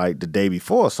 it was like the day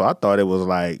before. So I thought it was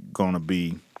like gonna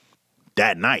be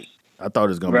that night. I thought it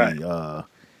was gonna be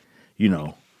you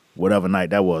know, whatever night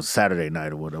that was, Saturday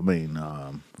night or what I mean,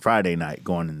 Friday night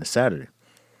going into Saturday.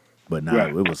 But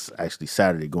no, it was actually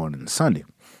Saturday going into Sunday.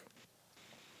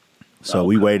 So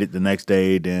we waited the next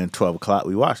day, then 12 o'clock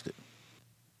we watched it.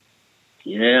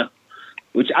 Yeah.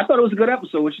 Which I thought it was a good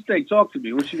episode. What you think? Talk to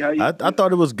me. I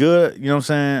thought it was good. You know what I'm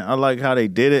saying? I like how they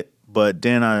did it, but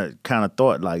then I kind of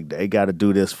thought like they got to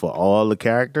do this for all the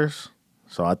characters.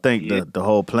 So I think the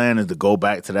whole plan is to go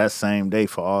back to that same day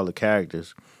for all the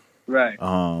characters. Right.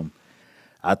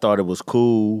 I thought it was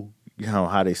cool, you know,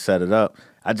 how they set it up.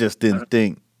 I just didn't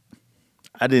think.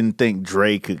 I didn't think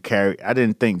Dre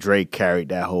carried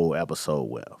that whole episode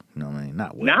well. You know what I mean?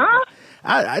 Not well. Nah.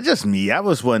 I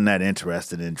wasn't that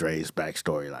interested in Dre's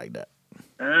backstory like that.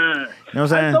 You know what I'm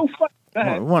saying? So funny.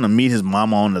 I want to meet his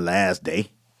mama on the last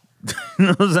day. You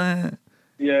know what I'm saying?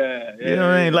 Yeah. You know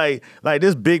what I mean? Like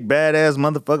this big badass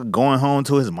motherfucker going home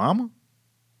to his mama.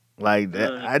 Like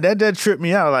that tripped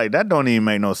me out. Like that don't even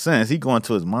make no sense. He going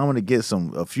to his mama to get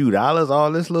a few dollars.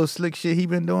 All this little slick shit he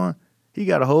been doing. He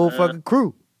got a whole fucking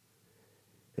crew,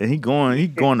 and he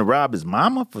going to rob his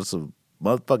mama for some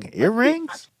motherfucking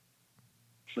earrings.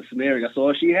 For some earrings, that's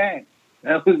all she had.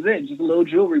 That was it. Just a little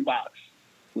jewelry box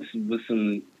with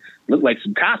some looked like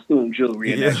some costume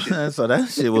jewelry. In that shit. So that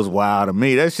shit was wild to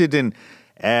me. That shit didn't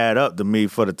add up to me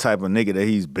for the type of nigga that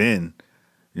he's been.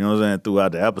 You know what I'm saying,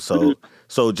 throughout the episode.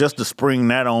 So just to spring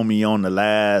that on me on the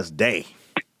last day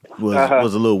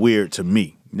was a little weird to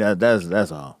me.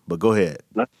 That's all. But go ahead.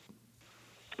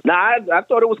 Nah, I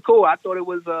thought it was cool. I thought it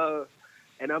was,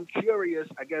 and I'm curious,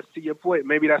 I guess, to your point,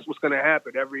 maybe that's what's going to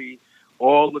happen.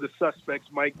 All of the suspects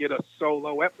might get a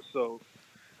solo episode.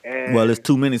 And well, there's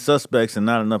too many suspects and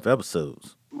not enough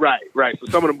episodes. Right. So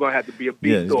some of them going to have to be a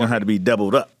beat. Yeah, it's going to have to be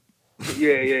doubled up.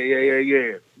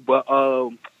 Yeah. But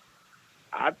I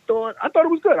thought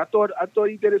it was good. I thought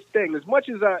he did his thing. As much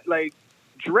as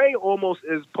Dre almost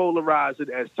as polarized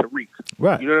as Tariq.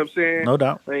 Right. You know what I'm saying? No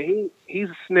doubt. Like he's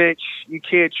a snitch. You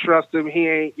can't trust him. He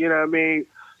ain't, you know what I mean?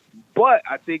 But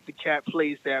I think the cat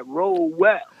plays that role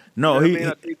well. No, you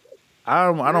know I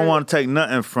don't want to take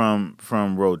nothing from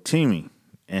Rotimi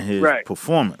and his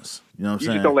performance. You know what I'm You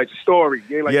saying? just don't like the story.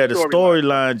 You ain't like the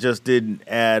storyline just didn't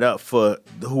add up for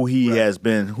who he has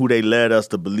been, who they led us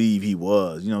to believe he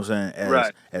was. You know what I'm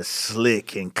saying? As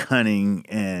slick and cunning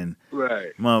and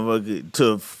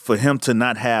motherfucker, for him to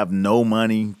not have no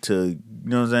money to, you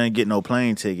know what I'm saying, get no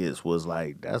plane tickets was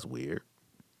like, that's weird.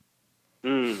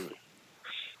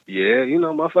 Yeah, you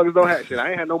know, motherfuckers don't have shit.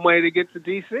 I ain't had no money to get to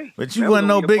D.C. But you wasn't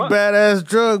no big badass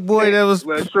drug boy that was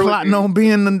plotting on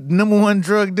being the number one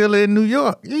drug dealer in New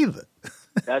York either.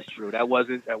 That's true. That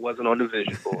wasn't on the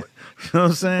vision board. You know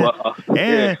what I'm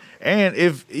saying? And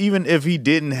if he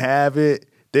didn't have it,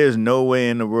 there's no way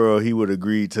in the world he would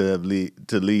agree to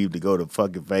leave to go to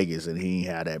fucking Vegas and he ain't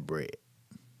have that bread.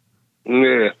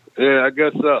 Yeah, I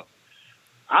guess so.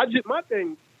 I'm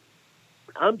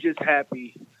just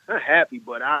happy. Not happy,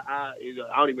 but I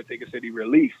don't even think it's any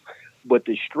relief. But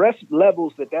the stress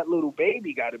levels that little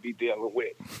baby got to be dealing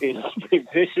with, she's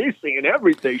seeing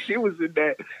everything. She was in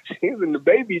the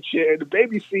baby chair, the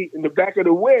baby seat in the back of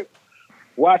the whip,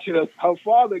 watching her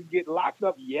father get locked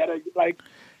up yet.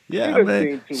 Yeah,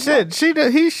 man. Shit,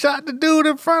 he shot the dude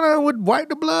in front of her, would wipe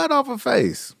the blood off her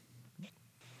face.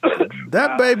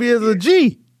 That baby is a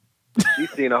G.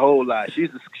 She's seen a whole lot. She's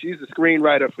a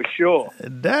screenwriter for sure.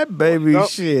 That baby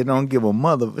shit don't give a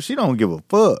mother. She don't give a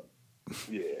fuck.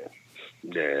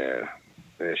 Yeah.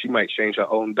 She might change her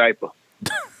own diaper.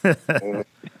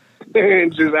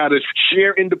 And just out of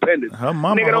sheer independence. Her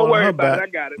mama nigga, don't worry about back. it. I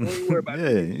got it. Don't even worry about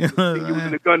it. You know you was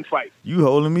in a gunfight. You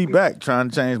holding me back trying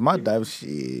to change my diaper.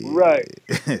 Shit. Right.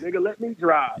 Nigga, let me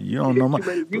drive. You don't know too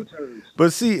many U-turns.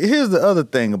 But see, here's the other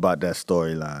thing about that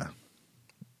storyline.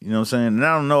 You know what I'm saying? And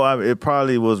I don't know. It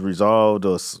probably was resolved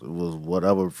or was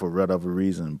whatever for whatever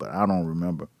reason, but I don't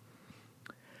remember.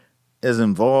 As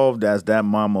involved as that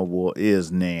mama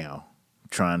is now,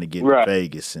 trying to get to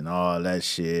Vegas and all that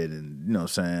shit, and you know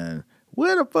what I'm saying?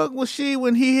 Where the fuck was she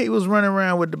when he was running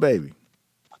around with the baby?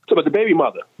 So about the baby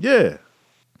mother? Yeah.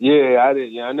 Yeah, I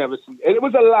did. Yeah, I never seen. And it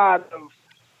was a lot of,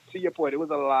 to your point, it was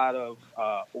a lot of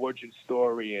origin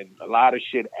story and a lot of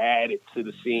shit added to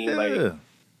the scene. Yeah. Like,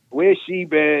 where's she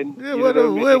been? Yeah,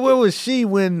 where was she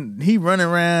when he running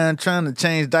around trying to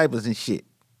change diapers and shit?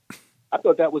 I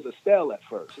thought that was Estelle at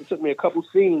first. It took me a couple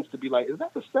scenes to be like, is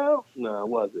that Estelle? No, it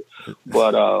wasn't.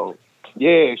 But,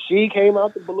 yeah, she came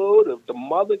out the blue. The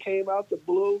mother came out the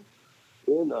blue.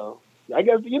 You know, I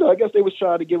guess they was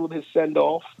trying to give him his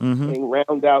send-off and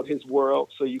round out his world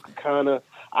so you could kind of,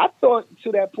 I thought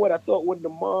to that point, when the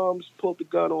moms pulled the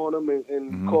gun on him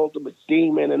and called him a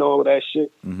demon and all of that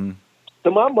shit,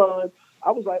 to my mind,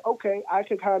 I was like, okay, I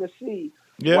can kind of see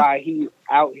why he's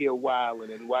out here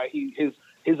wilding and why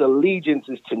his allegiance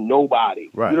is to nobody.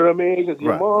 Right. You know what I mean? Because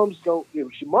your moms don't.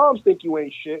 If your moms think you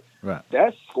ain't shit,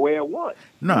 that's square one.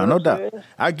 No, you know no doubt.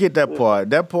 I get that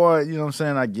part. That part, you know what I'm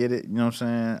saying? I get it. You know what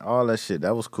I'm saying? All that shit.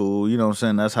 That was cool. You know what I'm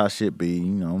saying? That's how shit be. You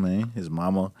know what I mean? His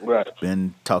mama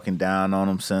been talking down on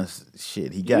him since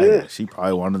shit. He got it. She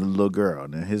probably wanted a little girl,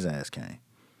 and then his ass came.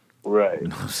 Right. You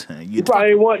know what I'm saying? You probably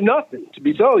ain't want nothing, to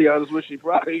be totally honest with you.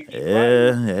 Probably.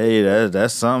 Hey,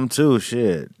 that's something too.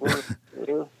 Shit.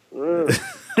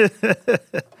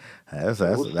 That's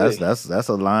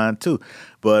a line too.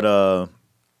 But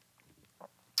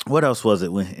what else was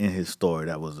it in his story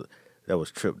that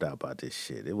was tripped out by this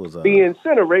shit? It was the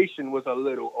incineration was a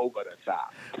little over the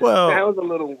top. Well, that was a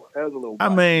little. I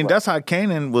mean, that's how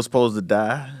Kanan was supposed to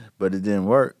die, but it didn't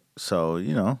work. So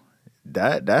you know.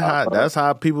 That's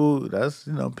how people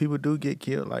people do get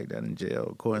killed like that in jail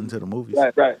according to the movies.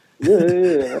 Right.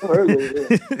 Yeah. I heard it.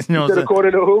 Yeah. You know what I'm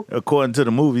according to who? According to the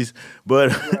movies.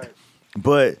 But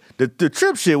but the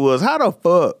trip shit was how the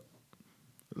fuck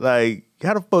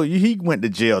he went to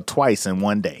jail twice in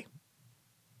one day.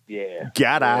 Yeah.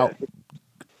 Got out.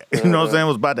 You know what I'm saying?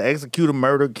 Was about to execute a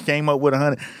murder, came up with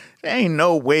 100. There ain't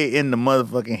no way in the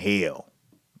motherfucking hell.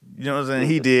 You know what I'm saying?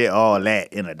 He did all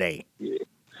that in a day. Yeah.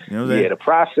 You know what I'm saying? The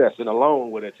processing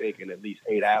alone would have taken at least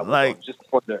 8 hours. Like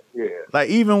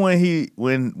even when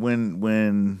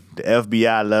the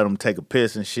FBI let him take a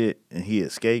piss and shit and he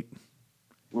escaped.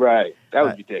 Right. That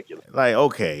was ridiculous. Like,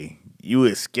 okay, you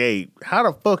escaped. How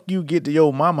the fuck you get to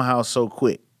your mama house so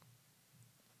quick?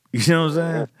 You know what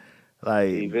I'm saying?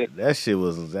 Like that shit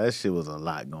was a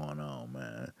lot going on,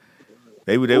 man.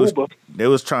 They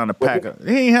was trying to pack up.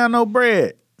 He ain't had no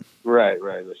bread. Right.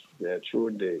 Yeah, sure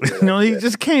did. Yeah, he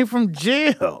just came from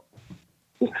jail.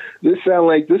 This sound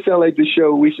like the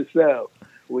show we should sell.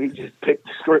 We just pick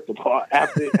the script apart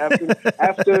after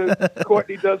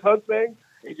Courtney does her thing.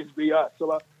 It just be us.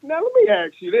 So now let me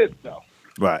ask you this though.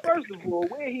 Right. First of all,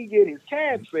 where he get his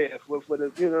cab fare for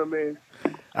the, you know what I mean?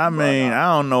 I mean,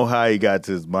 I don't know how he got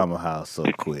to his mama house so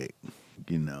quick.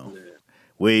 You know,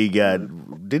 Where he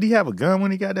got? Did he have a gun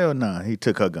when he got there or nah? He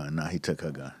took her gun. Nah, he took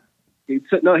her gun. He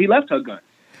left her gun.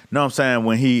 No, I'm saying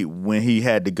when he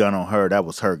had the gun on her, that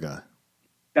was her gun.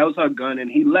 That was her gun, and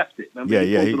he left it. Remember,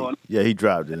 he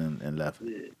dropped it and left it.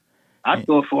 Yeah. I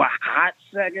thought for a hot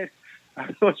second,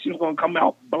 I thought she was gonna come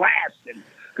out blasting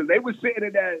because they were sitting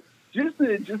in that just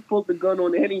put the gun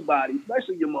on anybody,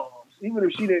 especially your moms. Even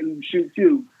if she didn't shoot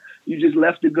you, you just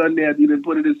left the gun there. You didn't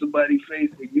put it in somebody's face,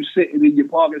 and you sitting in your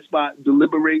parking spot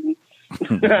deliberating.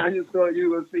 I just thought you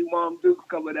were gonna see Mom Duke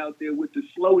coming out there with the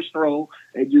slow stroll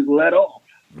and just let off.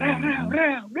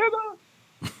 Nigga,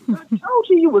 I told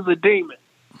you was a demon.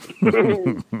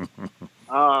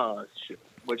 Oh shit!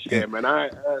 But yeah, man, I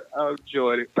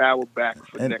enjoyed it. Power back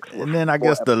for next one. And then I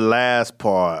guess the last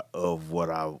part of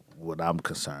what I'm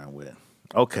concerned with.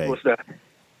 Okay, what's that?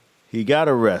 He got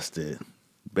arrested.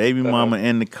 Baby mama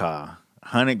in the car.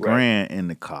 $100,000 in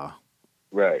the car.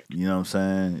 Right. You know what I'm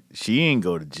saying? She ain't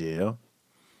go to jail.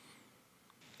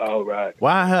 Oh, right.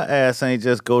 Why her ass ain't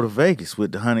just go to Vegas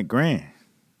with the $100,000?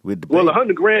 With the well, the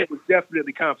 $100,000 was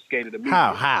definitely confiscated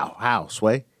immediately. How,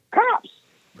 Sway? Cops.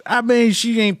 I mean,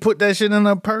 she ain't put that shit in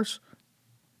her purse.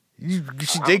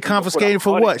 They confiscated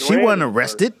for what? She wasn't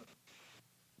arrested.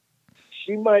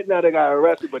 She might not have got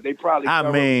arrested, but they probably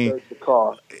searched the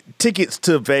car. Tickets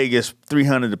to Vegas,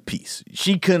 $300 a piece.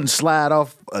 She couldn't slide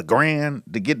off $1,000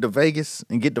 to get to Vegas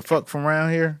and get the fuck from around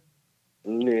here.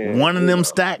 Yeah, one of them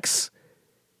stacks.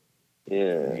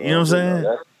 Yeah, you know what I'm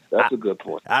saying? That's a good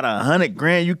point. Out of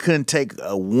 $100,000, you couldn't take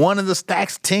one of the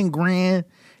stacks, $10,000,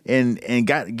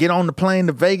 and get on the plane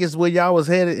to Vegas where y'all was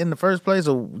headed in the first place.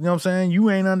 Or you know what I'm saying?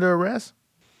 You ain't under arrest.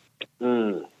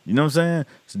 You know what I'm saying?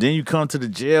 So then you come to the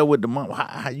jail with the mom.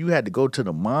 How you had to go to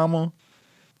the mama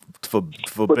for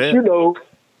but bed? You know,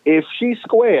 if she's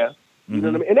square, you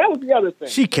know what I mean? And that was the other thing.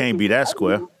 She can't be that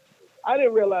square. I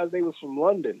didn't realize they was from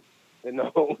London and the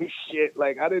whole shit.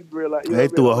 Like, I didn't realize. They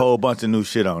threw a whole bunch of new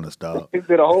shit on us, dog. They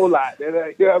did a whole lot. You know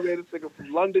what I mean? This nigga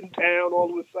from London town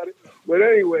all of a sudden. But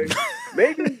anyway,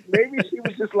 maybe she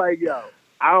was just like, yo,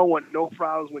 I don't want no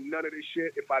problems with none of this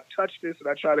shit. If I touch this and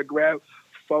I try to grab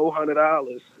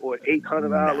 $400 or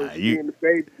 $800 in the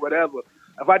baby, whatever.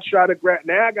 If I try to grab,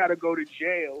 now I got to go to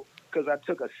jail because I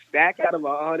took a stack out of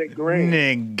 $100,000.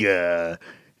 Nigga,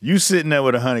 you sitting there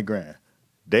with $100,000.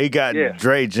 They got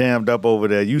Dre jammed up over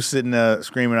there. You sitting there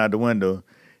screaming out the window.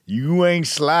 You ain't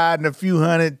sliding a few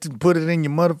hundred to put it in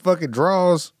your motherfucking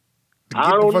drawers.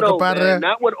 I don't know, man.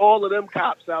 Not with all of them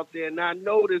cops out there. And I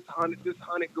know this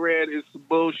 $100,000 is some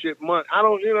bullshit month. I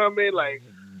don't, you know what I mean? Like,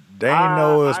 they didn't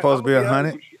know it was supposed to be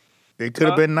 100. It could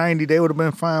have been 90. They would have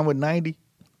been fine with 90.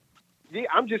 Yeah,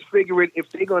 I'm just figuring if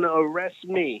they're gonna arrest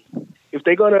me,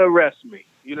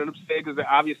 you know what I'm saying? Because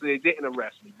obviously they didn't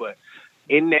arrest me, but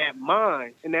in that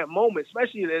moment,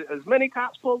 especially as many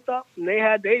cops pulled up, and they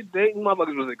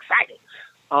motherfuckers was excited.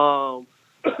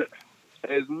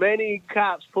 As many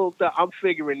cops pulled up, I'm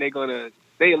figuring they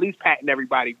at least patting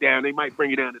everybody down. They might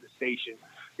bring you down to the station,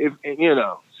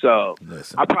 So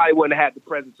listen, I probably wouldn't have had the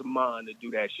presence of mind to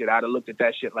do that shit. I'd have looked at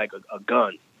that shit like a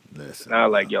gun. Listen, I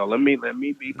was like, yo, let me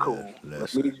be cool.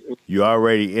 You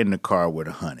already in the car with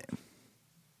 100. You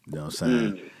know what I'm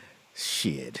saying?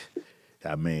 Shit.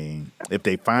 I mean, if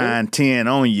they find 10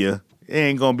 on you, it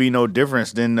ain't gonna be no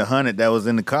difference than the 100 that was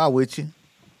in the car with you.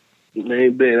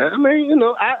 Maybe. I mean,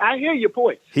 I hear your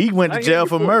point. He went to jail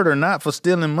for murder, not for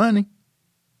stealing money.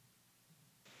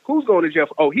 Who's going to jail?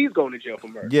 He's going to jail for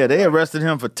murder. Yeah, they arrested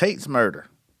him for Tate's murder.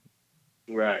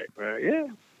 Right. Yeah,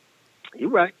 you're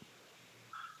right.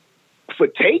 For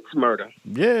Tate's murder.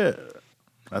 Yeah,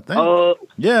 I think.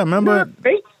 Yeah, remember?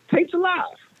 Tate's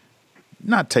alive.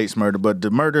 Not Tate's murder, but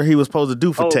the murder he was supposed to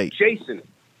do for Tate. Jason.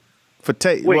 For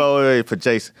Tate. Wait, for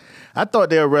Jason. I thought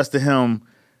they arrested him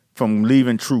from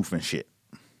leaving Truth and shit.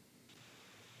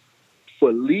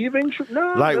 For leaving Truth?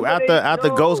 No. Like after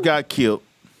Ghost got killed,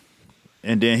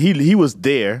 and then he was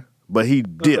there, but he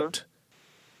dipped.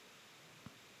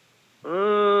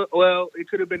 Well, it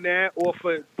could have been that, or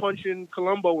for punching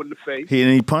Columbo in the face.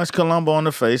 He punched Columbo in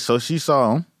the face, so she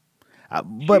saw him.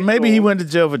 But maybe he went to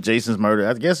jail for Jason's murder.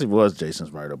 I guess it was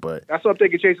Jason's murder, but that's what I'm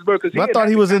thinking. Jason's murder. I thought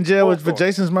he was in jail for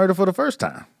Jason's murder for the first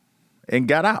time, and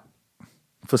got out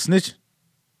for snitching.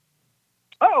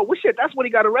 Oh well, shit! That's when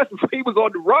he got arrested. He was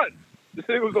on the run.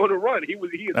 He was on the run. He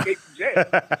escaped from jail.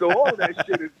 So all of that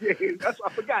shit is. That's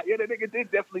what I forgot. Yeah, that nigga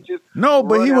did definitely just.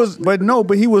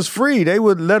 But he was free. They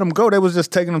would let him go. They was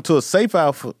just taking him to a safe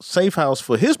house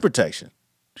for his protection.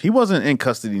 He wasn't in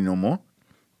custody no more.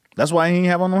 That's why he didn't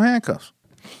have on no handcuffs.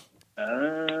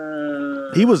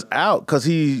 He was out because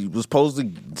he was supposed to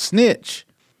snitch,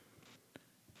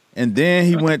 and then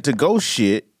he went to Ghost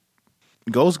shit.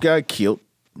 Ghost got killed.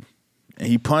 and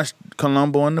he punched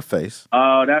Colombo in the face.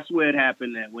 Oh, that's where it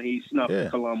happened. That when he snuffed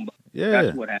Colombo. Yeah,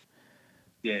 that's what happened.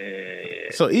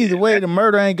 Yeah. So either way, the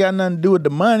murder ain't got nothing to do with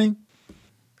the money.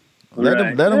 Let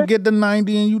him get the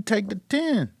 90 and you take the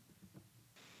 10.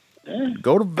 Yeah.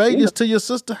 Go to Vegas to your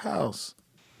sister's house.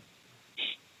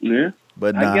 Yeah.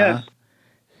 But nah. I guess.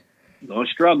 Don't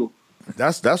struggle.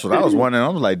 That's what I was wondering. I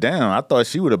was like, damn, I thought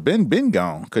she would have been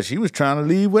gone because she was trying to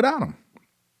leave without him.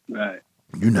 Right.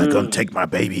 You're not going to take my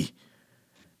baby.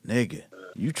 Nigga,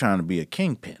 you trying to be a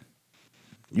kingpin.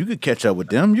 You could catch up with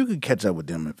them. You could catch up with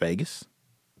them in Vegas.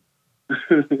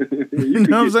 You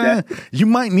know what I'm saying? You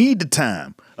might need the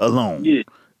time alone. Yeah.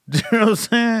 You know what I'm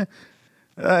saying?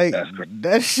 Like,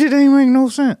 that shit ain't make no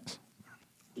sense.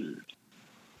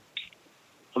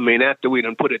 I mean, after we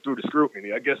done put it through the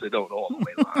scrutiny, I guess it don't all the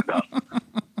way line up.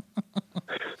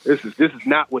 This is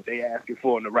not what they asking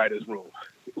for in the writer's room.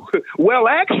 Well,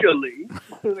 actually,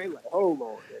 they like, hold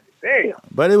on, damn.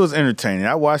 But it was entertaining.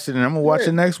 I watched it, and I'm gonna watch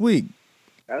it next week.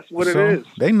 That's what it is.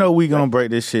 They know we gonna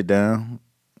break this shit down.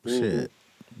 Shit.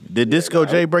 Did Disco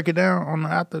J break it down on the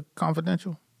After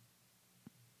Confidential?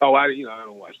 Oh, I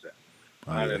don't watch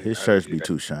that. His shirts be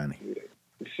too shiny.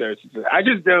 His shirts.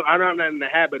 I'm not in the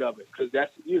habit of it because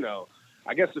that's,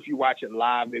 I guess if you watch it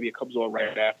live, maybe it comes on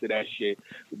right after that shit.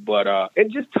 But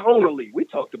it just tonally, we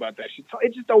talked about that shit.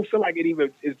 It just don't feel like it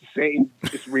even is the same.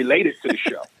 It's related to the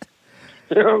show.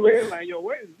 You know what I mean? Like, yo,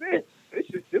 what is this? What's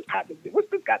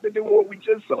this got to do with what we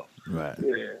just saw? Right.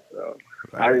 Yeah. So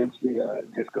I didn't see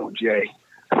Disco J.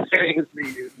 I didn't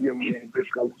see your man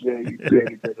Disco J.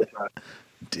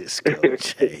 Disco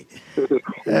J.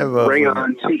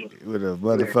 Rayon T. With a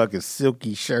motherfucking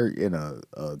silky shirt and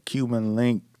a Cuban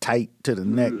link tight to the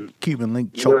neck, Cuban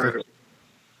link choker.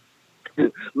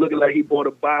 Looking like he bought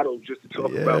a bottle just to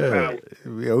talk about power.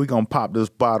 Yeah, we gonna pop this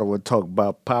bottle and talk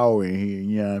about power in here,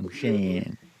 you know what I'm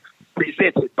saying?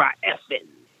 Presented by FN.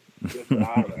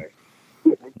 All right.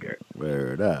 Okay.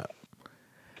 Word up.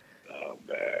 Oh,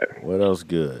 man. What else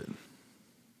good?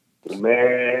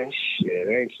 Man, shit,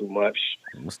 ain't too much.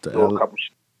 What's the couple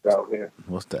shit out here.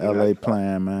 What's the LA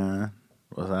plan, man?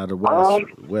 What's out of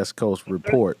the West Coast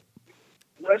report?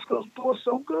 West Coast report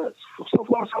so good. So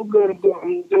far, so good.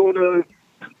 I'm doing a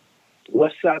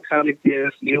West Side Comic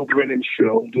Dance Neil Brennan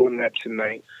show. I'm doing that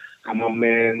tonight. And my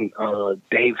man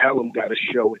Dave Hellum got a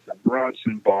show at the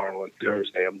Bronson Bar on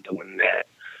Thursday. I'm doing that.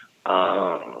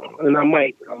 And I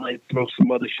might throw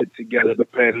some other shit together.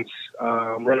 Depends.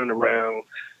 I'm running around,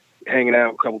 hanging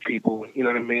out with a couple people. You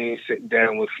know what I mean? Sitting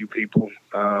down with a few people.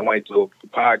 I might do a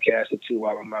podcast or two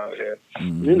while I'm out here.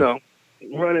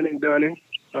 Mm-hmm. Running and gunning.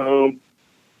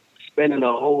 Spending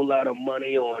a whole lot of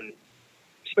money on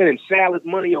salad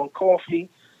money on coffee.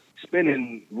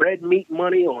 Spending red meat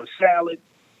money on salad.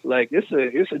 Like it's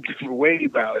a different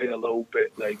wave out here a little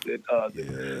bit. Like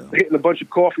hitting a bunch of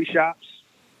coffee shops.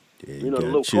 Yeah, the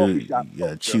little coffee shop. You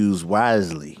gotta choose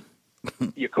wisely.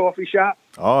 Your coffee shop?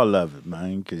 All of it,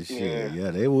 man. Cause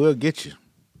they will get you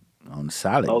on the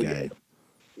salad game.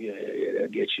 Yeah, they'll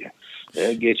get you.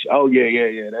 Oh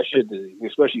yeah. That shit,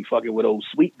 especially fucking with old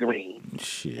Sweet Green.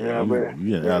 Shit, you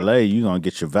in LA, you gonna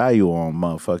get your value on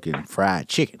motherfucking fried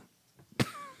chicken.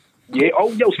 Yeah.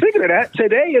 Oh, yo. Speaking of that,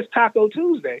 today is Taco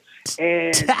Tuesday,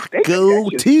 and Taco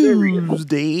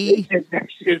Tuesday. That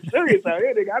shit's serious out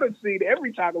here. I done seen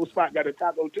every taco spot got a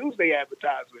Taco Tuesday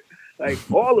advertisement. Like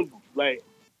all of them. Like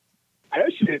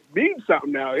that shit means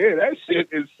something out here. That shit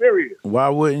is serious. Why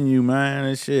wouldn't you, man?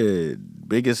 That shit.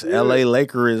 Biggest LA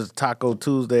Laker is Taco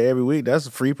Tuesday every week. That's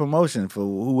a free promotion for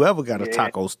whoever got a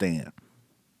taco stand.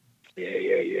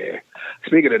 Yeah.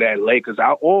 Speaking of that, Lakers,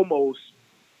 I almost.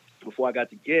 Before I got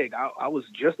the gig, I was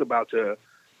just about to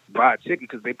buy a ticket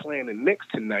because they playing the Knicks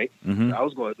tonight. Mm-hmm. I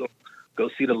was going to go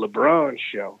see the LeBron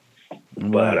show.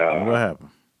 But what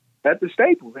happened? At the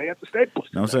Staples. They at the Staples.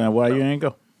 I'm saying, why you ain't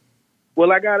go?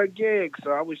 Well, I got a gig, so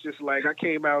I was just like, I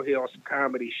came out here on some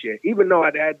comedy shit. Even though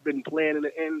I had been planning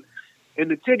it,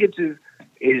 and the tickets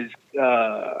is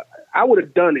I would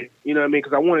have done it, you know what I mean?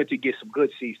 Because I wanted to get some good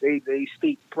seats. They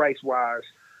steep price-wise,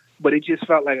 but it just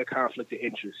felt like a conflict of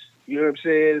interest. You know what I'm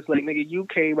saying? It's like, nigga, you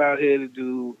came out here to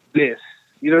do this.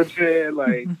 You know what I'm saying?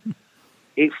 Like,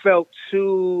 it felt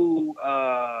too,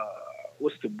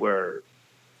 what's the word?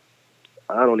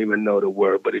 I don't even know the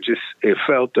word, but it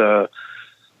felt,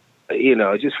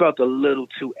 it just felt a little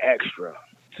too extra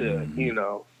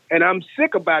to, And I'm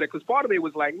sick about it because part of me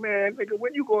was like, man, nigga,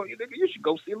 when you go, nigga, you should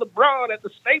go see LeBron at the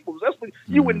Staples. That's what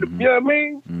you in the, you know what I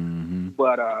mean? Mm-hmm.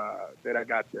 But then I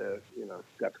got the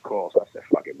call, so I said,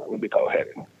 fuck it, man, let me go ahead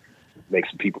and make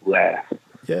some people laugh.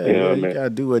 Yeah, you know what I you mean? gotta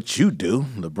do what you do.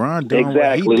 LeBron doing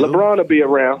Exactly. what he do. LeBron will be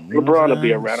around. You know LeBron what will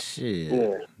be I'm around. saying?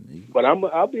 Shit. Yeah. But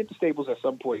I'll be at the Staples at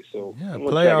some point, so Yeah, I'm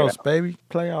gonna check it playoffs, out. baby.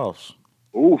 Playoffs.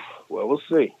 Oof. Well, we'll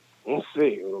see. We'll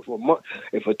see.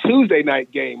 If a Tuesday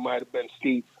night game might have been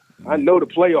steep, I know the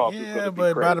playoffs is going to be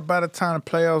but crazy. by the time the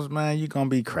playoffs, man, you're gonna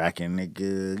be cracking,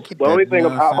 nigga. The only thing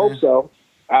I hope so.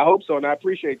 I hope so, and I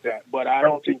appreciate that. But I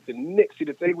don't think the Knicks. See,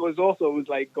 the thing was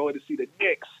like going to see the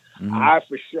Knicks.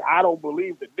 Mm-hmm. I don't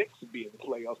believe the Knicks would be in the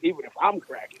playoffs, even if I'm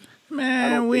cracking.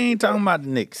 Man, we ain't talking about the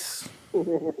Knicks.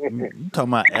 You talking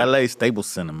about L.A. Staples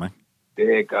Center, man.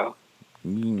 There you go.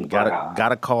 You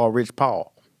gotta call Rich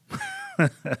Paul.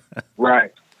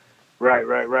 Right.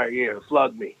 Yeah,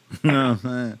 plug me. You know what I'm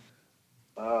saying?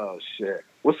 Oh shit!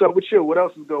 What's up with you? What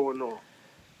else is going on?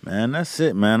 Man, that's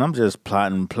it, man. I'm just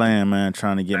plotting, playing, man,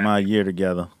 trying to get my year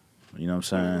together. You know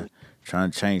what I'm saying? Trying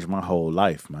to change my whole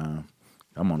life, man.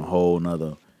 I'm on a whole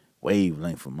nother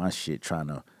wavelength for my shit, trying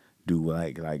to do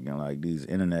like these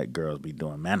internet girls be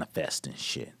doing, manifesting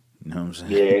shit. You know what I'm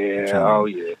saying?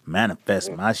 Yeah,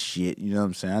 manifest my shit. You know what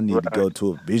I'm saying? I need to go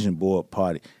to a vision board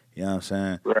party. You know what I'm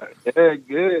saying? Right. Yeah,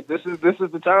 good. This is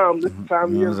the time. This is the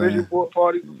time of year vision board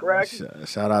parties is cracking.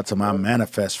 Shout out to my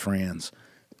manifest friends.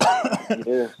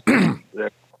 Yeah.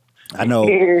 I know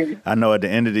at the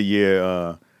end of the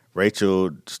year,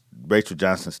 Rachel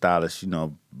Johnson Stylist, in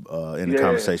the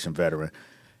conversation veteran.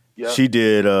 Yep. She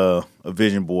did a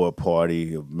vision board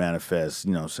party, a manifest,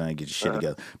 you know what I'm saying, get your shit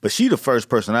together. But she the first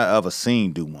person I ever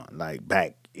seen do one, like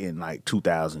back in like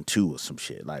 2002 or some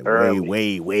shit, like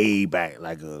way back,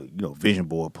 like a vision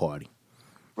board party.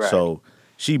 Right. So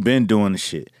she been doing the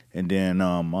shit, and then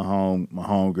my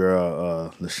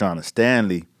homegirl LaShawna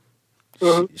Stanley,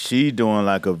 she doing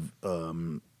like a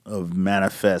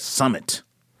manifest summit.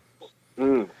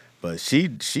 But she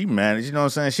managed, you know what I'm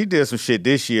saying. She did some shit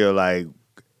this year, like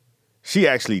she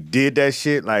actually did that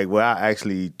shit, like where I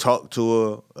actually talked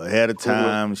to her ahead of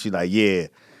time. She like, yeah.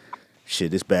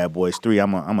 Shit, this Bad Boys 3,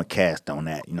 I'm a cast on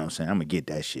that. You know what I'm saying? I'm going to get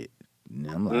that shit. And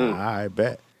I'm like, all right,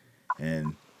 bet.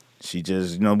 And she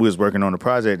just, we was working on the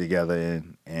project together,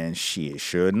 and shit,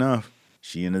 sure enough,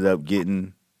 she ended up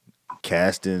getting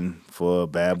casting for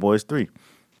Bad Boys 3.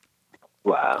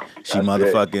 Wow. She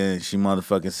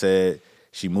motherfucking said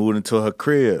she moved into her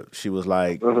crib. She was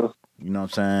like, you know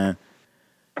what I'm saying?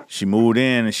 She moved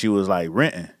in and she was like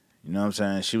renting. You know what I'm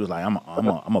saying? She was like, I'm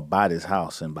gonna buy this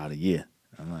house in about a year.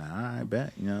 I'm like, all right,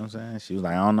 bet. You know what I'm saying? She was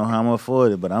like, I don't know how I'm going to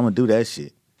afford it, but I'm going to do that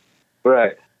shit.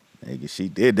 Right. Nigga, she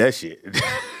did that shit.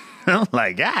 I'm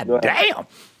like, God damn.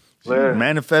 She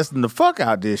manifesting the fuck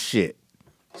out this shit.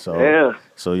 So I'm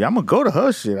going to go to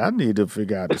her shit. I need to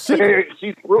figure out the secret.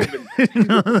 She's proven.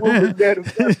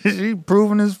 She's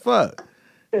proven as fuck.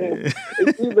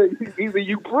 It's either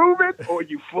you prove it or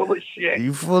you full of shit.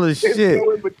 You full of shit.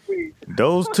 No in between.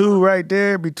 Those two right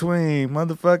there between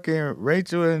motherfucking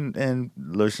Rachel and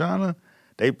LaShawna,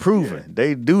 they proven. Yeah.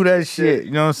 They do that shit.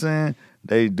 You know what I'm saying?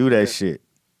 They do that shit.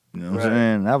 You know what I'm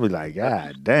saying? I was like,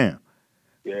 God damn.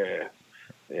 Yeah.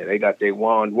 Yeah, they got their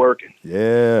wand working.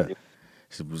 Yeah.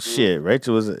 Shit,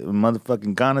 Rachel was a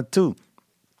motherfucking Ghana too.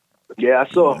 Yeah,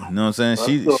 I saw. You know what I'm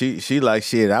saying? She like,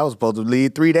 shit, I was supposed to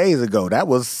leave 3 days ago. That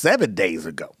was 7 days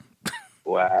ago.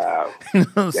 Wow. You know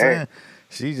what I'm saying?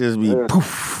 She just be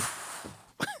poof,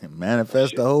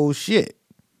 manifest the whole shit.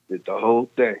 It's the whole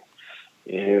thing.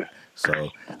 Yeah. So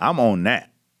I'm on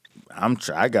that.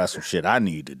 I got some shit I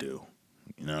need to do.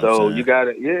 You know so you got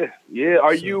it. Yeah.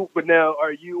 Are you?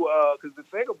 Because the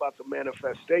thing about the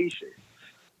manifestation,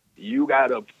 you got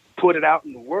to put it out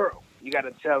in the world. You got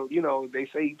to tell, they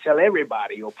say tell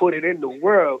everybody or put it in the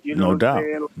world. You know no doubt.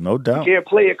 No doubt. You can't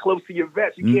play it close to your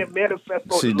vest. You can't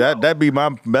manifest on See, that'd be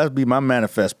my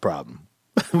manifest problem.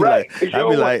 Right.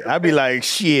 I'd be like,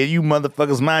 shit, you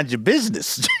motherfuckers mind your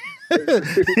business.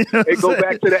 They go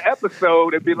back to the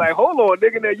episode and be like, hold on,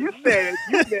 nigga, now you said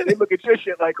they look at your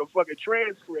shit like a fucking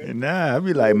transcript. Nah, I'd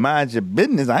be like, mind your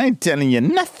business. I ain't telling you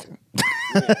nothing.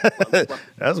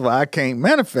 That's why I can't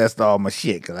manifest all my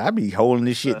shit, because I be holding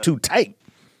this shit too tight.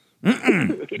 Nah,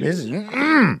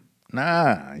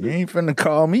 you ain't finna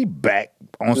call me back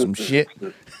on some shit.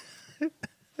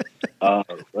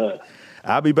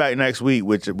 I'll be back next week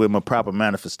with my proper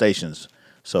manifestations.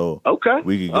 So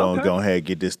we can go ahead and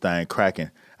get this thing cracking.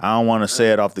 I don't want to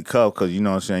say it off the cuff because, you know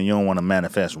what I'm saying, you don't want to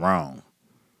manifest wrong.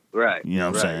 Right. You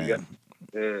know what I'm saying?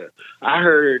 Yeah.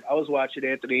 I was watching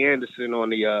Anthony Anderson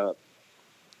on the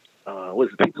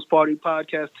People's Party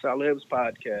podcast, Talib's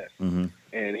podcast. Mm-hmm.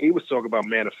 And he was talking about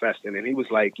manifesting. And he was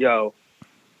like, yo,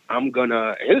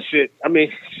 his shit, I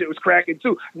mean, shit was cracking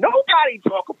too. Nobody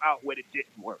talk about when it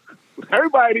didn't work.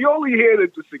 Everybody, you only hear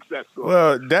the success story.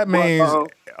 Well, that means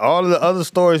all of the other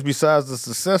stories besides the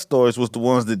success stories was the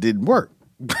ones that didn't work.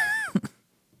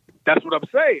 That's what I'm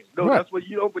saying. No, right. That's what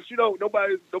you know, but you know,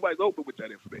 nobody's open with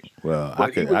that information. Well,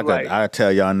 but I'll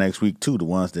tell y'all next week too, the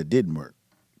ones that didn't work.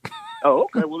 Oh,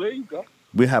 okay. Well, there you go.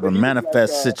 We have a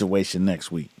manifest situation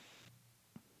next week.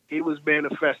 He was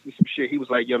manifesting some shit. He was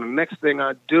like, yo, the next thing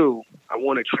I do, I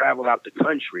want to travel out the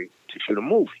country to shoot a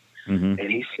movie. Mm-hmm. And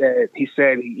he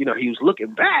said, you know, he was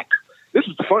looking back. This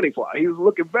was the funny part. He was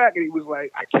looking back and he was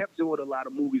like, I kept doing a lot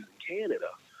of movies in Canada.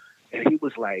 And he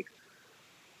was like,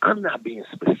 I'm not being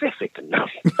specific enough.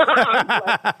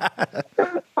 I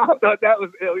thought that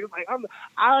was ill. He was like,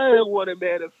 I want to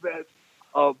manifest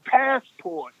a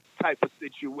passport type of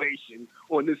situation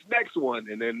on this next one.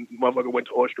 And then motherfucker went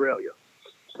to Australia.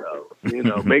 So, you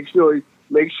know, make sure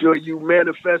you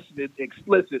manifest it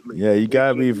explicitly. Yeah, you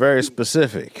gotta be very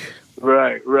specific.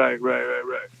 Right.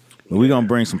 We're gonna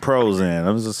bring some pros in.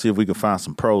 Let's just see if we can find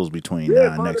some pros between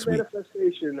now and next week.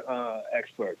 Manifestation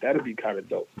expert. That'd be kind of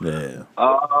dope. Yeah.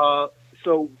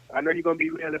 So I know you're gonna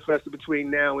be manifested between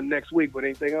now and next week. But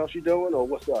anything else you doing, or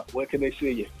what's up? Where can they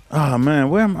see you? Oh man,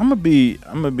 well I'm gonna be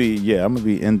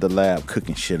in the lab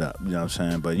cooking shit up. You know what I'm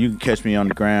saying? But you can catch me on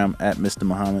the gram at Mr.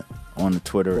 Muhammad, on the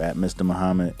Twitter at Mr.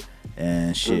 Muhammad,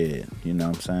 and shit. You know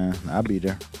what I'm saying? I'll be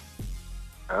there.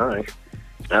 All right.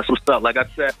 That's what's up. Like I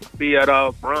said, I'll be at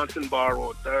Bronson Bar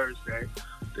on Thursday,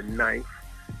 the 9th.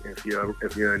 If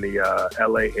you're in the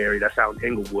LA area, that's out in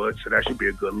Inglewood, so that should be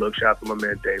a good look. Shout out to my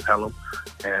man Dave Hellam.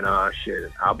 And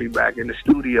I'll be back in the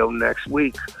studio next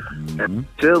week. Mm-hmm. And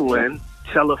until then,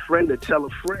 tell a friend to tell a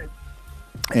friend.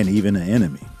 And even an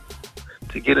enemy.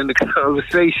 To get in the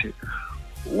conversation.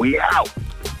 We out.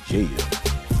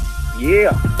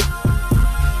 Yeah.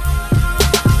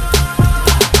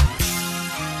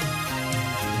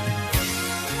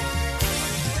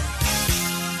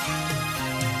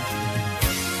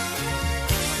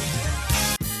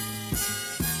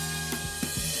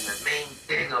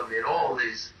 Of it all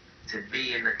is to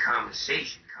be in the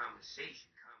conversation.